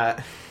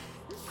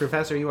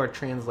 Professor, you are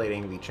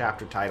translating the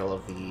chapter title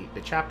of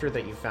the chapter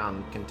that you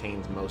found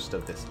contains most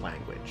of this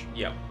language.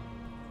 Yep.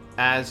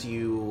 As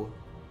you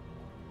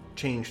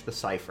change the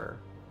cipher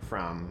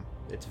from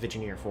its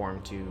Vigenere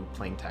form to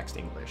plain text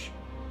English,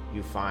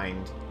 you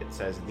find it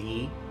says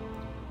the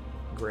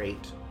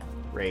great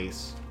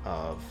race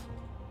of,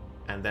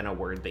 and then a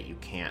word that you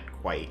can't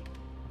quite,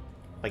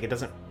 like, it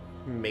doesn't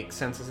make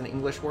sense as an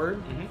English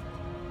word,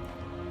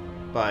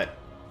 but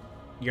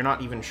you're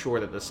not even sure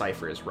that the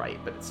cipher is right,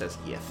 but it says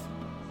Yith.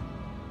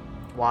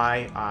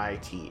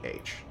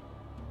 Y-I-T-H.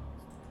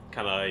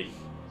 Can I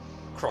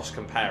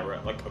cross-compare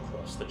it, like,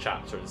 across the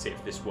chapter and see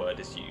if this word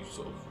is used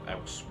sort of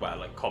elsewhere,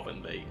 like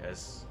commonly,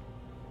 as...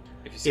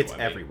 If you see It's what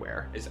I mean?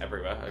 everywhere. It's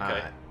everywhere,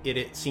 okay.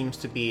 It seems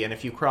to be, and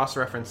if you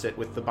cross-reference it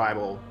with the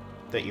Bible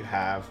that you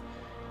have,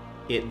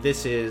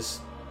 this is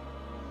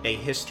a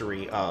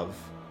history of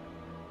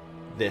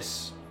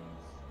this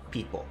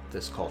people,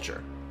 this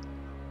culture.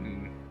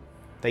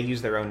 They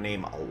use their own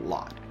name a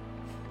lot.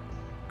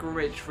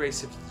 Great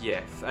race of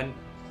Yeth, and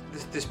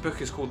this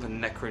book is called the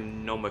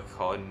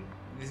Necronomicon.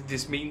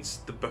 This means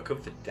the Book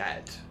of the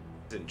Dead.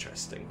 It's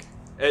interesting.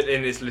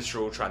 In its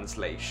literal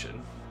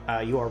translation.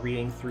 You are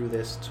reading through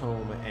this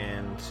tome,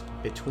 and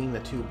between the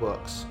two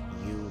books,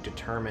 you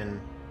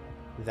determine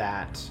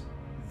that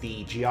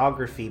the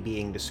geography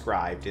being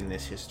described in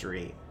this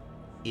history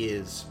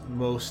is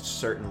most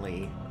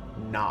certainly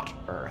not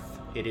Earth.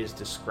 It is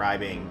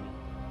describing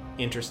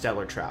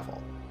interstellar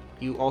travel.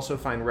 You also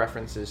find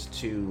references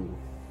to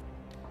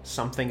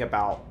something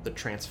about the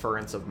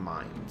transference of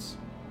minds.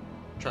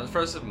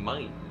 Transference of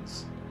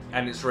minds.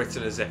 And it's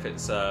written as if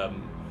it's a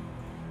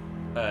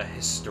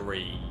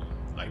history,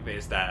 like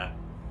there's their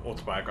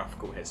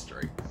autobiographical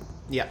history.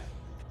 Yeah.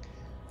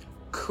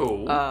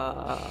 Cool.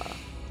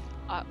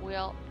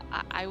 Well,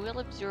 I will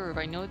observe.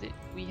 I know that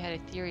we had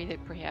a theory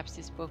that perhaps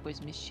this book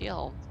was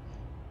misshelved,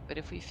 but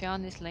if we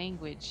found this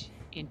language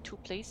in two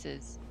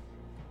places,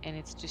 and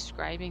it's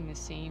describing the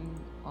same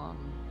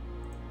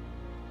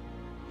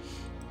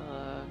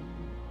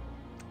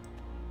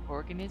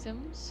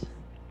organisms,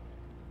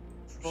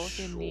 both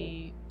in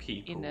the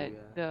People,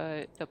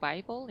 the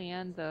Bible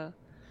and the,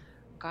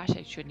 gosh,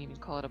 I shouldn't even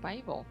call it a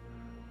Bible.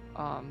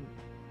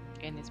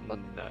 In this book,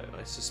 No,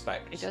 I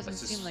suspect. it doesn't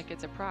seem like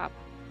it's a prop.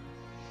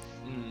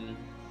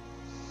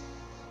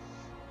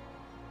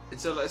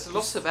 It's a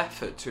lot of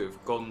effort to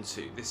have gone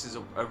to. This is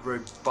a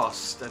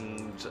robust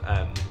and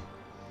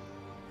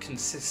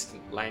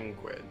consistent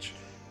language,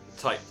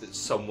 the type that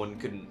someone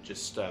couldn't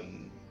just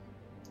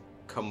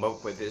come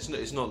up with.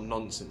 It's not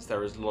nonsense.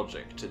 There is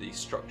logic to the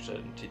structure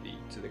and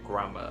to the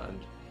grammar, and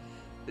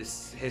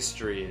this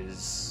history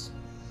is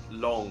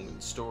long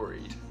and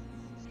storied.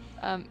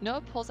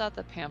 Noah pulls out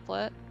the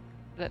pamphlet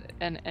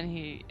and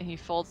he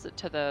folds it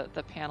to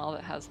the panel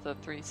that has the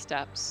 3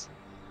 steps.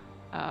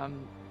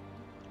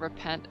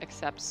 Repent,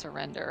 accept,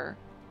 surrender,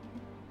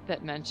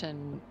 that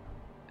mention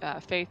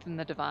faith in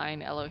the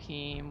divine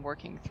Elohim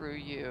working through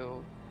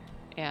you,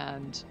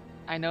 and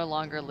I no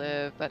longer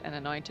live, but an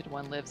anointed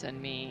one lives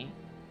in me.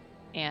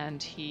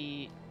 And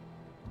he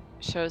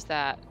shows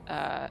that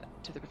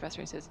to the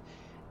professor. He says,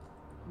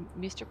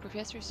 "Mr.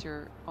 Professor,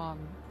 sir,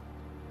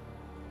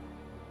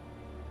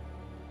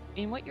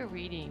 in what you're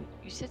reading,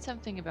 you said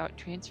something about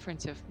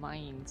transference of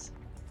minds.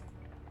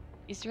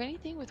 Is there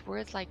anything with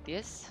words like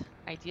this,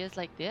 ideas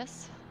like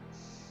this?"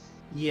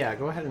 Yeah,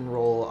 go ahead and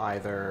roll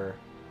either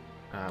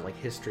like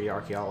history,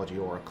 archaeology,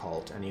 or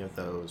occult, any of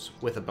those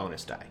with a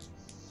bonus die.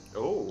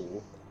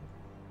 Oh,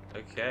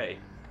 okay.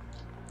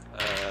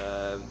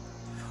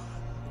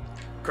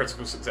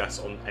 Critical success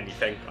on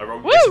anything. I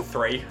rolled this a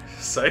 3,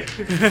 so.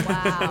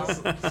 Wow.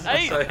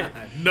 so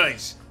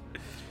Nice.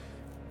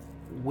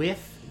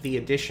 With the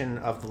addition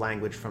of the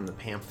language from the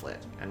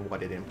pamphlet and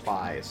what it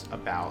implies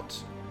about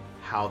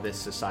how this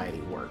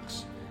society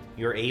works,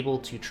 you're able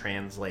to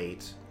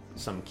translate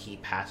some key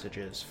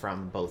passages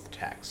from both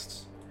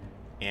texts,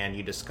 and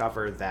you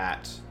discover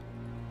that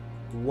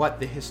what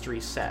the history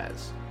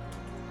says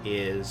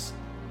is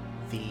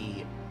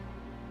the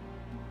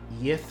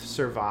Yith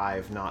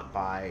survive not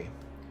by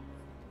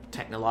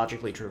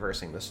technologically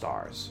traversing the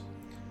stars,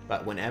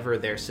 but whenever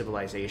their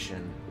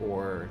civilization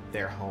or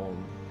their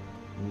home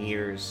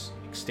nears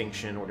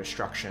extinction or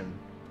destruction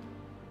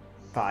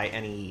by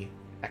any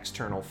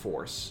external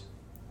force,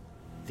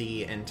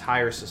 the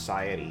entire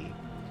society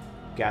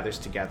gathers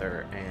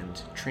together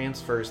and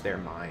transfers their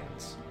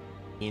minds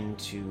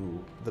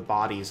into the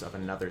bodies of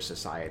another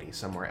society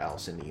somewhere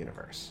else in the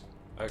universe.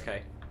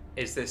 Okay.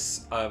 Is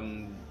this,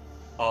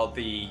 are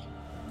the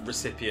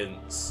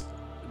recipients,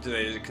 do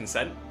they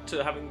consent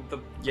to having the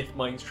Yith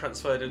minds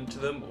transferred into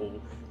them, or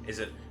is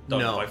it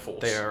done by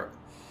force?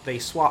 They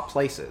swap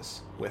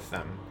places with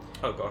them.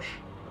 Oh gosh.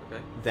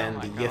 Okay. Then Oh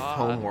my the Yith God.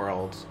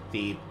 homeworld,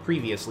 the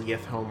previous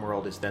Yith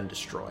homeworld, is then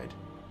destroyed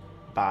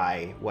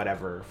by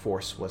whatever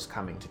force was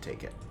coming to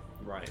take it.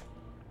 Right.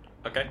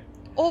 Okay.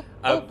 Oh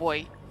Um,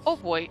 boy. Oh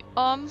boy.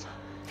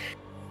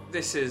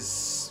 This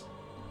is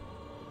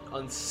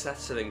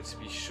unsettling to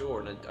be sure,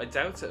 and I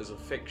doubt it as a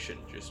fiction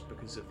just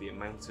because of the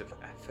amount of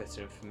effort and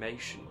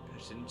information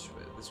put into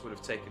it. This would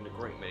have taken a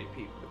great many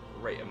people a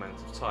great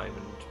amount of time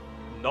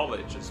and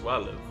knowledge as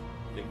well of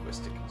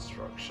linguistic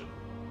construction.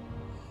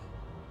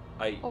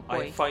 Oh I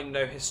boy. find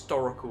no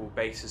historical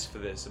basis for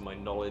this in my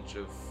knowledge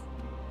of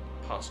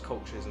past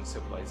cultures and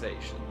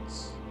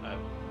civilizations.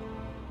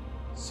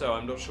 So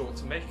I'm not sure what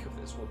to make of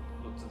this. What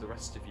do the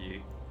rest of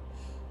you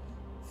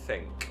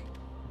think?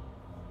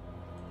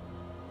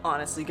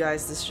 Honestly,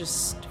 guys, this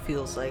just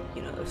feels like,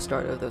 you know, the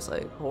start of those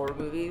like horror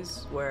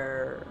movies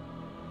where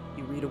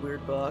you read a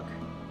weird book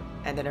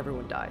and then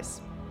everyone dies.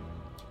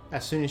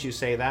 As soon as you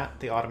say that,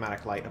 the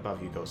automatic light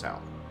above you goes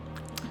out.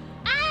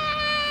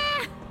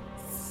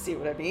 See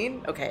what I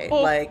mean? Okay,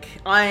 Oh. like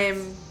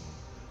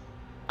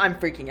I'm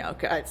freaking out,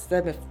 guys.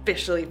 I'm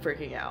officially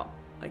freaking out.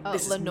 Like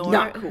this Lenore, is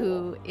not cool.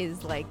 who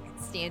is like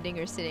standing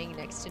or sitting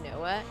next to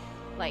Noah,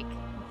 like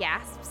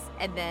gasps,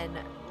 and then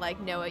like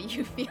Noah,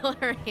 you feel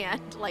her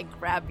hand like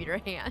grab your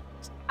hand.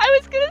 I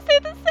was gonna say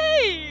the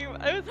same.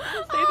 I was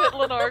gonna say that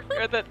Lenore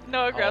or that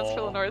Noah grabs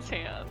for Oh. Lenore's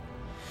hand.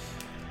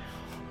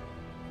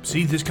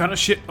 See, this kind of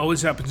shit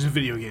always happens in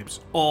video games.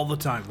 All the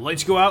time. The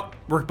lights go out,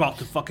 we're about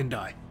to fucking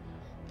die.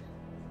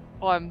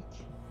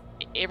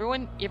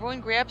 Everyone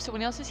grab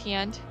someone else's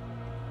hand.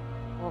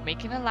 We're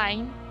making a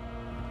line.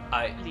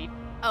 I Lead.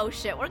 Oh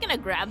shit, we're gonna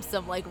grab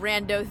some like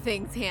rando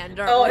thing's hand,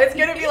 aren't Oh, we? it's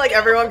gonna be like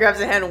everyone grabs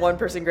a hand and one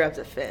person grabs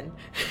a fin.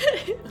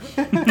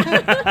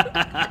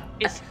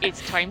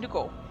 It's time to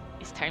go.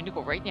 It's time to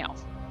go right now.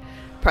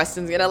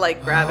 Preston's gonna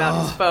like grab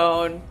out his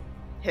phone,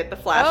 hit the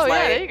flashlight. Oh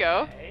yeah, there you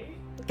go.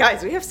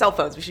 Guys, we have cell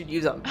phones. We should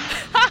use them.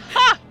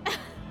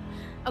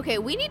 Okay,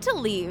 we need to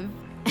leave.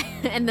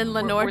 And then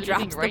Lenore we're drops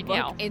leaving the right book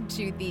now.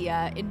 into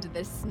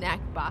the snack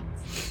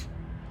box.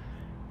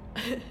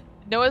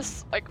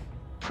 Noah's like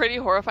pretty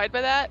horrified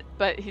by that,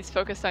 but he's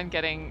focused on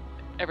getting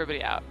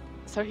everybody out.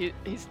 So he's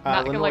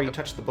not gonna Lenore, like. you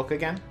touched the book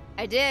again?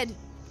 I did.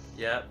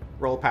 yeah.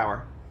 Roll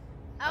power.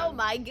 Oh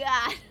my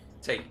god.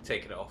 Taking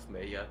it off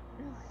me. Yeah.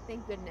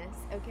 Thank goodness.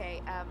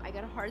 Okay, I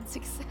got a hard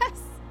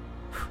success.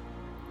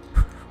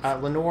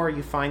 Lenore,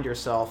 you find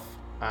yourself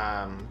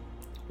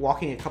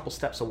walking a couple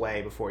steps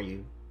away before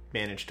you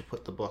manage to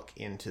put the book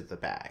into the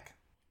bag.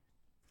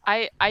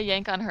 I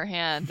yank on her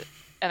hand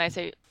and I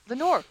say,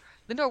 Lenore,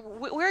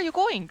 where are you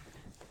going?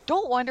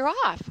 Don't wander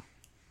off.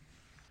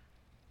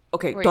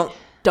 Okay, Wait.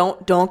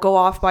 don't go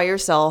off by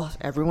yourself.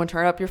 Everyone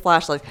turn up your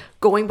flashlights.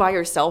 Going by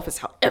yourself is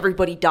how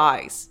everybody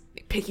dies.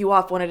 They pick you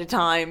off one at a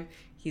time.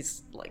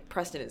 He's like,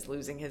 Preston is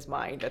losing his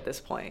mind at this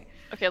point.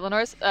 Okay,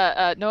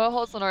 Noah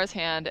holds Lenore's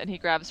hand and he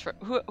grabs for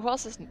who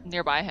else is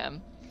nearby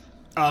him?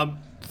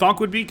 Thonk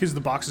would be because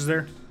the box is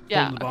there.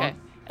 Yeah, Holding the okay. box.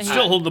 And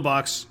Still he, hold the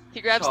box.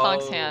 he grabs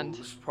Thonk's hand.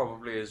 Charles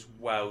probably as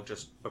well,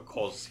 just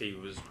because he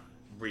was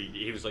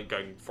like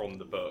going from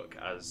the book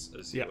as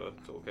you Yeah. were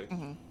talking.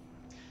 Mm-hmm.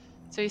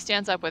 So he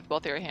stands up with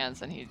both of your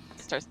hands and he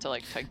starts to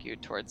like tug you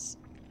towards.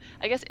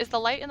 I guess is the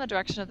light in the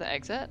direction of the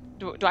exit?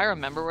 Do I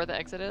remember where the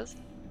exit is?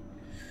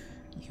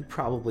 You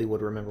probably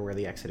would remember where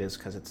the exit is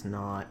because it's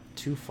not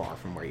too far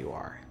from where you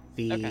are.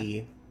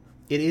 Okay.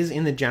 It is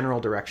in the general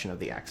direction of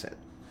the exit.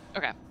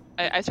 Okay,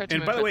 I start to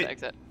And move by the towards way- the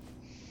exit.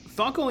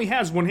 Thonk only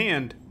has one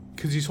hand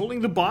because he's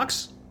holding the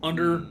box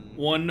under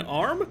one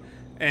arm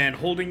and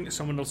holding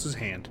someone else's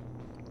hand.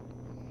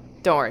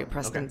 Don't worry,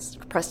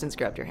 Preston's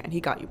grabbed your hand.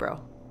 He got you, bro.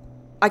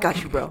 I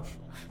got you, bro.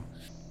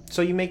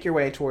 So you make your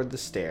way toward the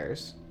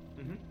stairs.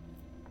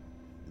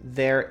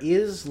 There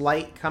is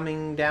light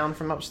coming down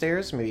from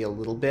upstairs, maybe a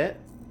little bit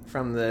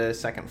from the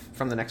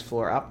next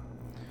floor up.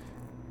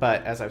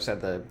 But as I've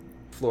said, the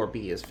floor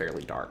B is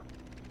fairly dark.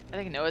 I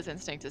think Noah's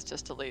instinct is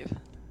just to leave.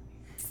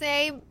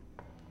 Same.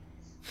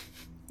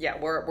 Yeah,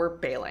 we're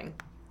bailing.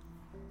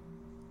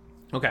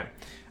 Okay.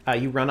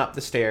 You run up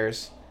the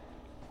stairs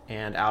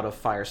and out of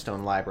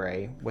Firestone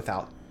Library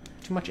without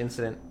too much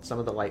incident. Some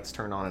of the lights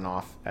turn on and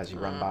off as you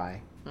run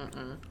by.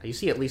 You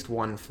see at least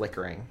one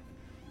flickering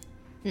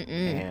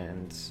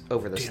and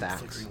over the Damn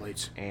stacks, flickering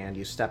lights. and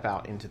you step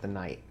out into the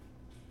night.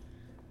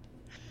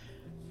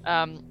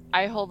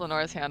 I hold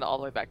Lenora's hand all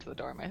the way back to the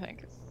dorm, I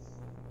think.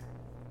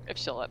 If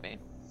she'll let me.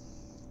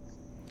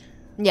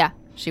 Yeah,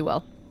 she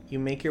will. You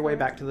make your way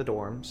back to the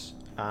dorms.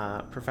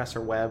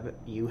 Professor Webb,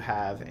 you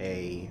have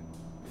a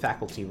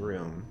faculty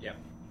room Yep.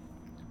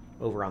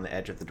 over on the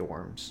edge of the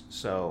dorms.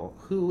 So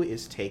who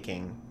is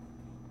taking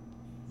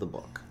the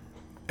book?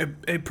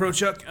 Hey, Pro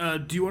Chuck,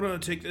 do you want to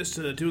take this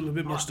to do a little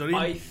bit more studying?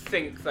 I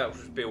think that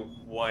would be a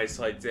wise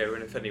idea,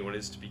 and if anyone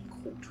is to be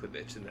caught with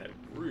it in their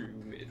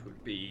room, it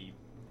would be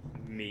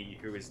me,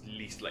 who is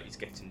least likely to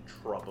get in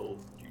trouble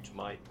due to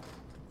my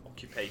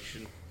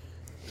occupation.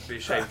 It'd be a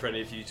shame for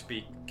any of you to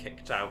be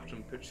kicked out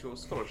and put your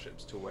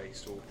scholarships to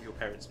waste, or your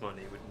parents'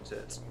 money, wouldn't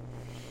it?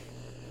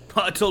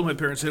 I told my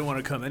parents I didn't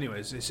want to come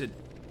anyways. They said,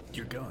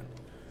 you're going.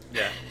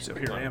 Yeah. So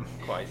here I am.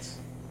 Quite.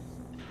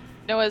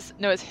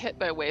 Noah's hit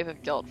by a wave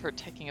of guilt for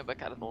taking a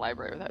book out of the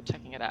library without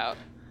checking it out.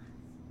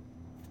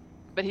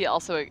 But he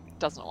also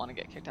doesn't want to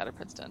get kicked out of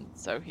Princeton,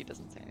 so he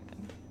doesn't say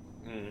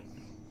anything.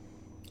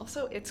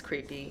 Also, it's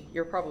creepy.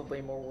 You're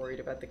probably more worried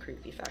about the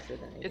creepy factor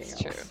than anything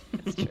It's else. true.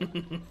 It's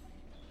true.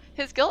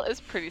 His guilt is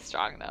pretty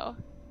strong, though.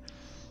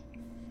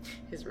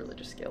 His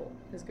religious guilt.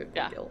 His good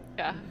Yeah. guilt.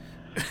 Yeah.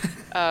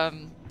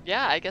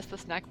 Yeah, I guess the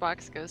snack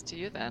box goes to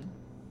you then.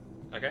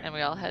 Okay. And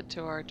we all head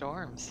to our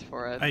dorms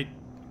for a...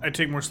 I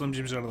take more Slim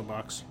Jims out of the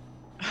box.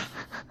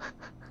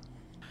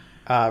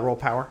 Roll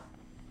power.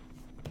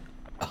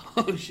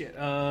 Oh, shit.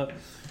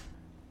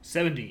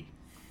 70.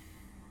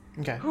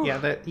 Okay. Yeah,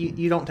 that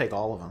you don't take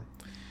all of them.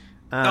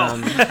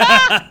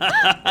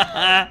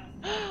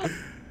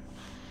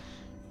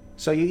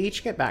 So you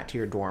each get back to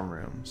your dorm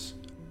rooms.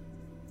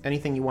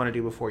 Anything you want to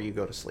do before you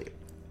go to sleep?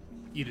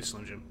 Eat a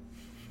Slim Jim.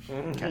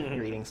 Okay,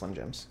 you're eating Slim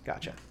Jims.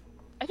 Gotcha.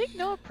 I think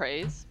Noah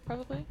prays,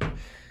 probably.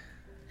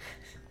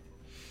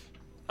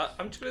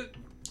 I'm just gonna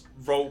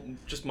roll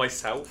just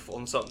myself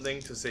on something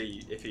to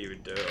see if he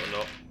would do it or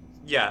not.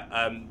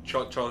 Yeah,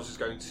 Charles is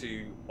going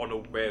to, on a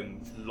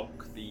whim,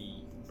 lock the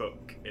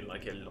book in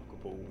like a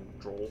lockable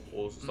drawer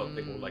or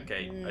something, or like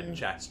a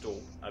chest or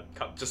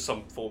just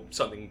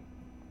something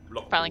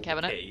lockable. Filing with a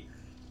cabinet? key.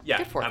 Yeah,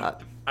 Good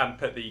forethought. and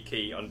put the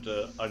key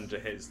under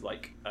his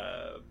like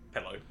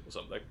pillow or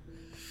something.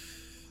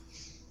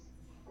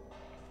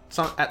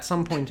 So at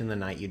some point in the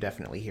night, you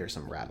definitely hear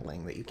some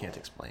rattling that you can't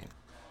explain.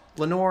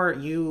 Lenore,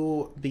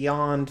 you,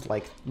 beyond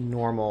like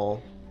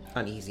normal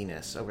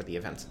uneasiness over the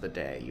events of the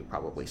day, you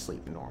probably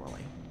sleep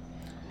normally.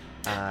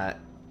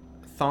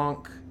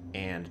 Thonk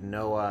and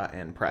Noah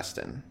and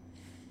Preston,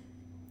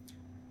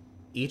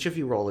 each of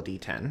you roll a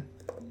d10.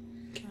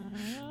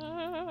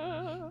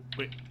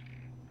 Wait.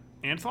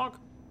 And Fog?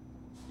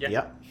 Yeah.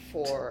 Yep.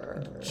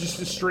 For Just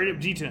a straight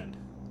up D10.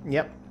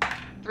 Yep.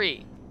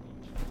 3.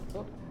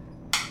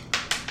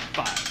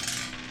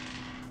 5.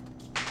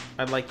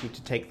 I'd like you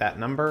to take that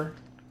number,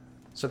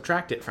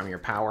 subtract it from your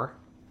power,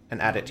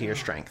 and add it to your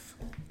strength.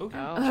 Okay.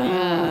 Oh.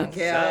 God, my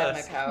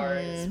Jesus. power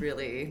is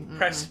really.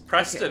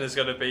 Preston is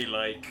gonna be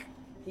like.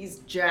 He's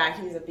Jack.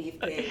 He's a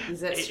beefcake.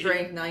 He's at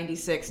strength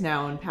 96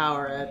 now and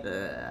power at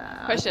the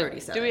Question,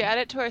 37. do we add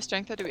it to our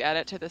strength or do we add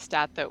it to the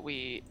stat that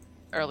we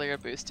earlier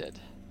boosted?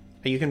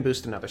 You can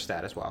boost another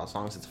stat as well, as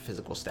long as it's a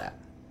physical stat.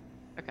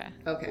 Okay.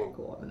 Okay,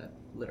 cool. I'm gonna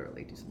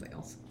literally do something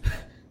else.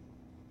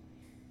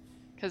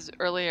 Because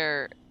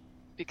earlier,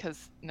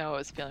 because Noah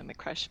was feeling the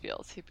crush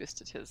feels, he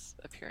boosted his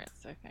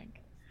appearance, I think.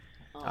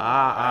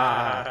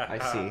 I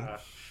see.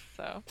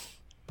 So,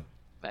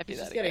 might be He's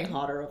that just getting again.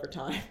 hotter over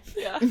time.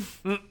 Yeah.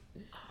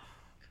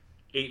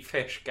 Eat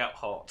fish, get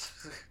hot.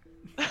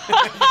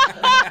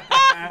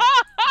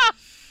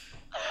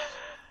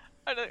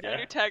 Our new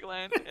Yeah.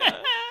 tagline.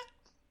 Yeah.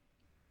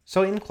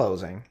 So in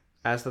closing,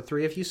 as the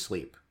three of you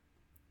sleep,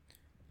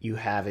 you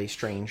have a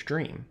strange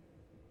dream.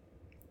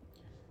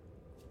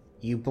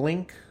 You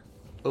blink,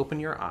 open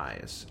your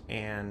eyes,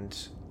 and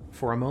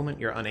for a moment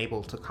you're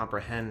unable to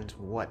comprehend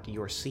what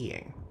you're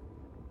seeing.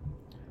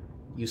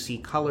 You see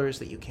colors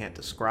that you can't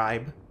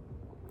describe,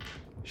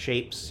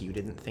 shapes you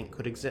didn't think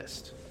could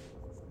exist.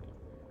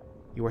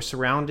 You are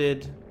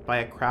surrounded by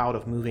a crowd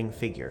of moving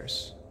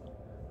figures,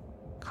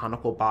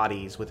 conical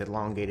bodies with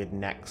elongated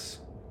necks,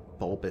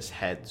 bulbous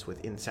heads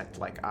with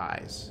insect-like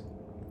eyes.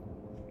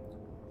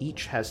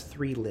 Each has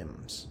 3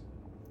 limbs,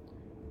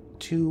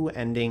 2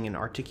 ending in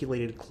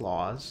articulated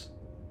claws,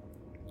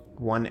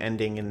 1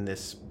 ending in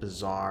this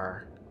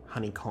bizarre,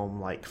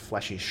 honeycomb-like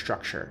fleshy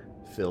structure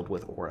filled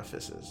with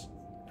orifices.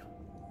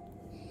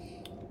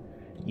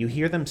 You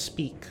hear them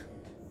speak,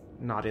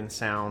 not in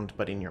sound,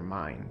 but in your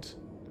mind.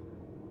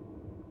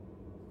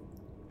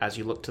 As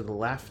you look to the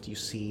left, you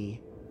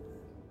see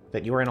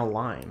that you are in a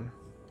line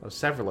of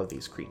several of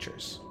these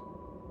creatures.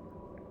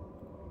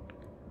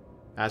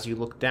 As you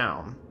look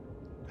down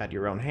at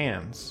your own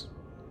hands,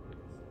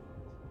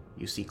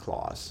 you see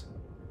claws.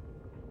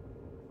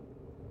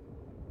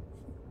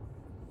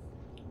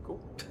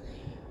 Cool.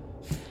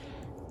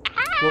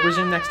 We'll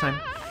resume next time.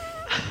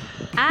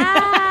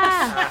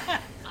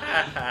 Ah!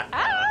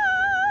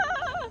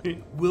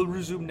 We'll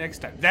resume next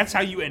time. That's how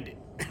you end it.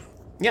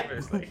 Yeah.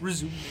 Obviously.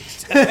 Resume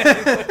next time.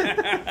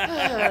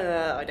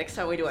 Next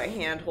time we do a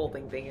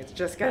hand-holding thing, it's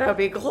just gonna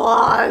be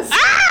claws.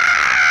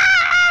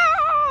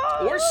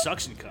 Or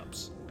suction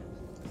cups.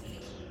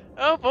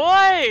 Oh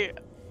boy!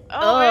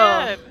 Oh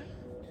Ugh. man!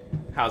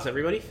 How's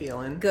everybody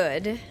feeling?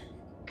 Good.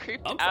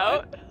 Creeped I'm fine.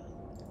 out.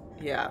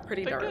 Yeah,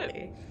 pretty But good.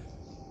 gnarly.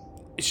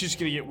 It's just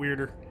gonna get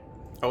weirder.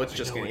 Oh, it's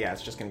just know gonna it.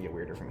 it's just gonna get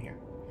weirder from here.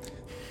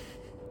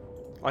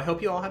 Well, I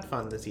hope you all had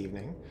fun this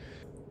evening.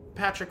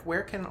 Patrick,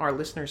 where can our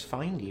listeners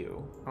find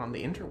you on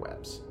the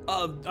interwebs?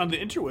 On the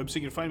interwebs,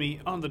 you can find me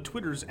on the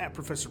Twitters at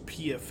Professor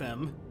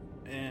PFM,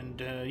 and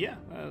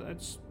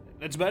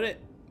that's about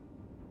it.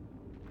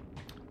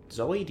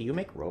 Zoe, do you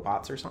make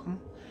robots or something?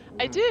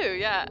 I do,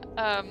 yeah.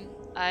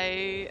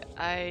 My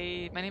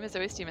name is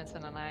Zoe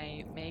Stevenson, and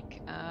I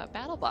make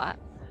BattleBot,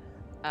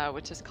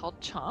 which is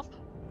called Chomp.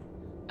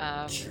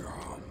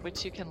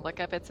 Which you can look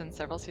up. It's in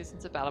several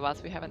seasons of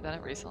BattleBots. We haven't done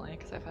it recently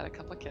because I've had a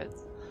couple of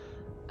kids.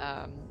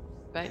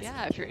 But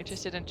yeah, if you're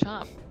interested in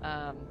Chomp,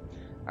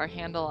 our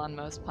handle on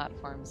most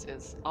platforms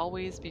is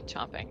always be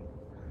chomping.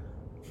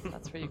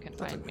 That's where you can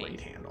That's a find me.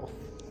 great handle.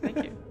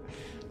 Thank you.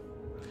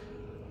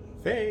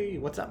 Faye,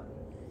 what's up?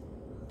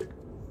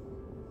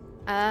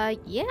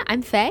 Yeah,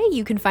 I'm Faye.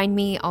 You can find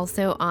me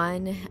also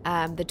on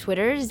the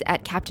Twitters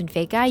at Captain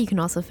Fake Guy. You can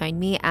also find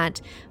me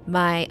at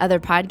my other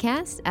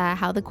podcast,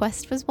 How the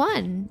Quest Was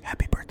Won.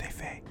 Happy birthday,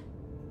 Faye.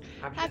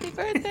 Happy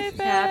birthday,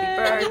 Faye!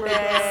 Happy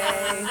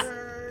birthday.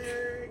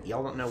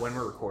 Y'all don't know when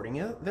we're recording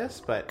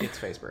this, but it's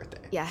Faye's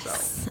birthday. Yes,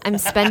 So I'm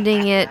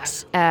spending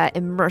it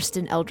immersed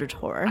in Eldritch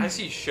horror.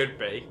 As you should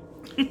be.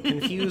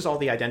 confuse all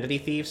the identity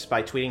thieves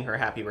by tweeting her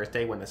happy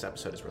birthday when this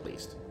episode is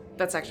released.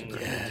 That's actually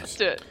great. Let's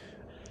do it.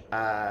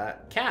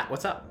 Kat,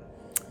 what's up?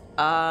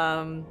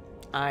 I'm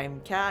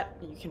Kat.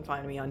 You can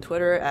find me on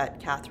Twitter at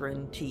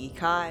Catherine T.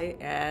 Kai,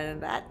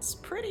 and that's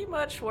pretty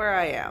much where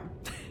I am.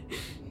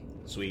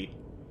 Sweet.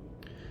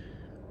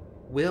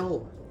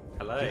 Will,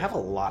 Hello. you have a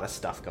lot of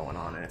stuff going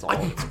on, and it's all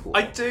it's cool.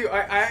 I do. I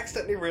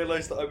accidentally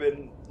realised that I'm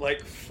in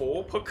like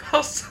 4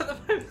 podcasts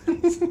at the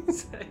moment.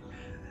 So,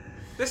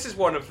 this is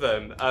one of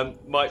them.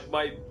 My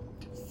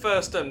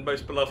first and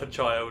most beloved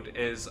child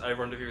is A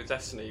Rendezvous with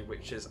Destiny,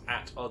 which is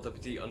at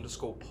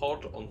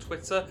RWD_pod on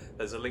Twitter.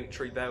 There's a link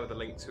tree there with a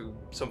link to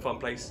some fun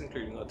places,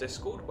 including our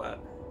Discord, where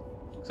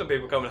some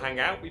people come and hang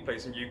out. We play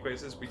some new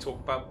quizzes. We talk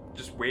about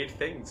just weird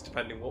things,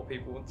 depending on what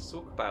people want to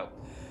talk about.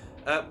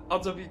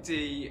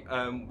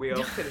 RWD, we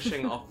are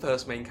finishing our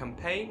first main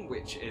campaign,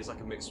 which is like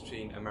a mix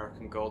between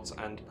American Gods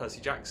and Percy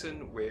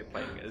Jackson. We're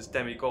playing as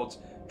demigods,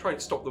 trying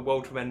to stop the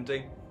world from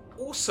ending.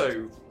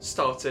 Also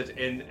started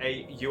in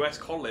a US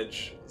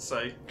college,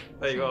 so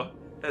there you are.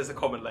 There's a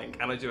common link,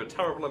 and I do a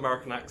terrible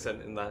American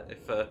accent in that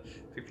if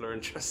people are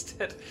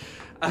interested.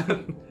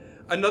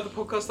 Another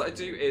podcast that I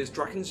do is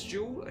Dragon's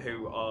Duel,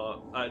 who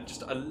are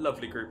just a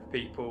lovely group of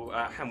people.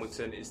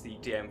 Hamilton is the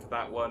DM for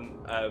that one.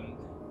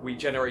 We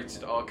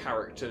generated our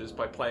characters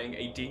by playing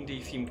a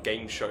D&D themed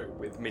game show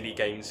with mini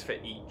games for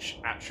each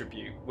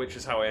attribute, which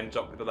is how I ended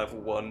up with a level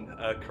 1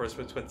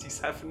 Charisma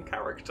 27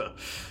 character.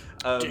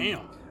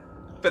 Damn.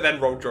 But then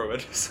rolled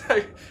Druid.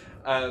 So,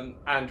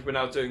 and we're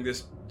now doing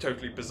this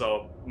totally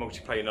bizarre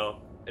multiplanar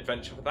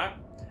adventure for that.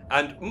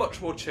 And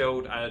much more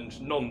chilled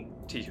and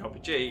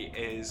non-TTRPG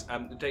is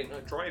the Date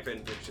Night Drive-In,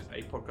 which is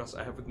a podcast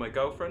I have with my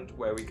girlfriend,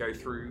 where we go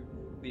through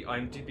the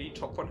IMDb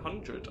Top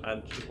 100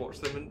 and just watch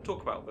them and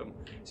talk about them.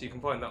 So you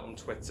can find that on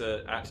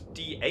Twitter at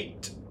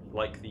D8,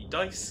 like the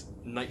dice,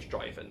 Night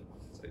Drive-In.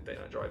 So Date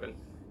Night Drive-In.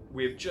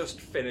 We have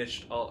just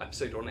finished our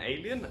episode on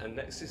Alien, and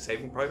next is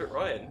Saving Private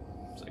Ryan.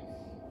 So,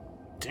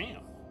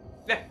 Damn.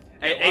 yeah.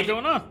 What's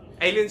going on?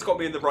 Alien's got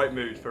me in the right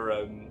mood for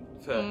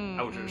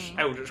Eldritch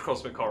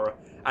Cosmic Horror.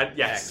 And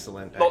yes,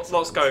 Excellent, lots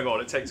excellent. going on.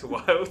 It takes a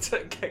while to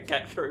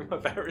get through my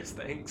various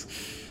things.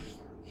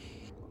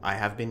 I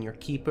have been your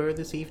keeper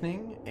this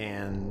evening,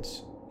 and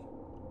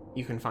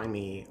you can find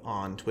me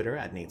on Twitter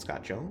at Nate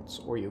Scott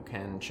Jones, or you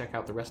can check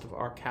out the rest of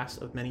our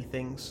cast of many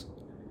things,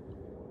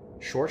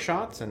 short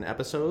shots and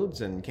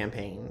episodes and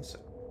campaigns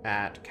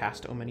at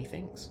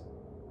CastOManyThings,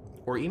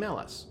 or email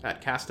us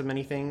at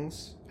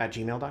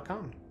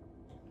castofmanythings@gmail.com.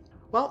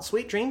 Well,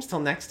 sweet dreams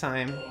till next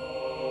time.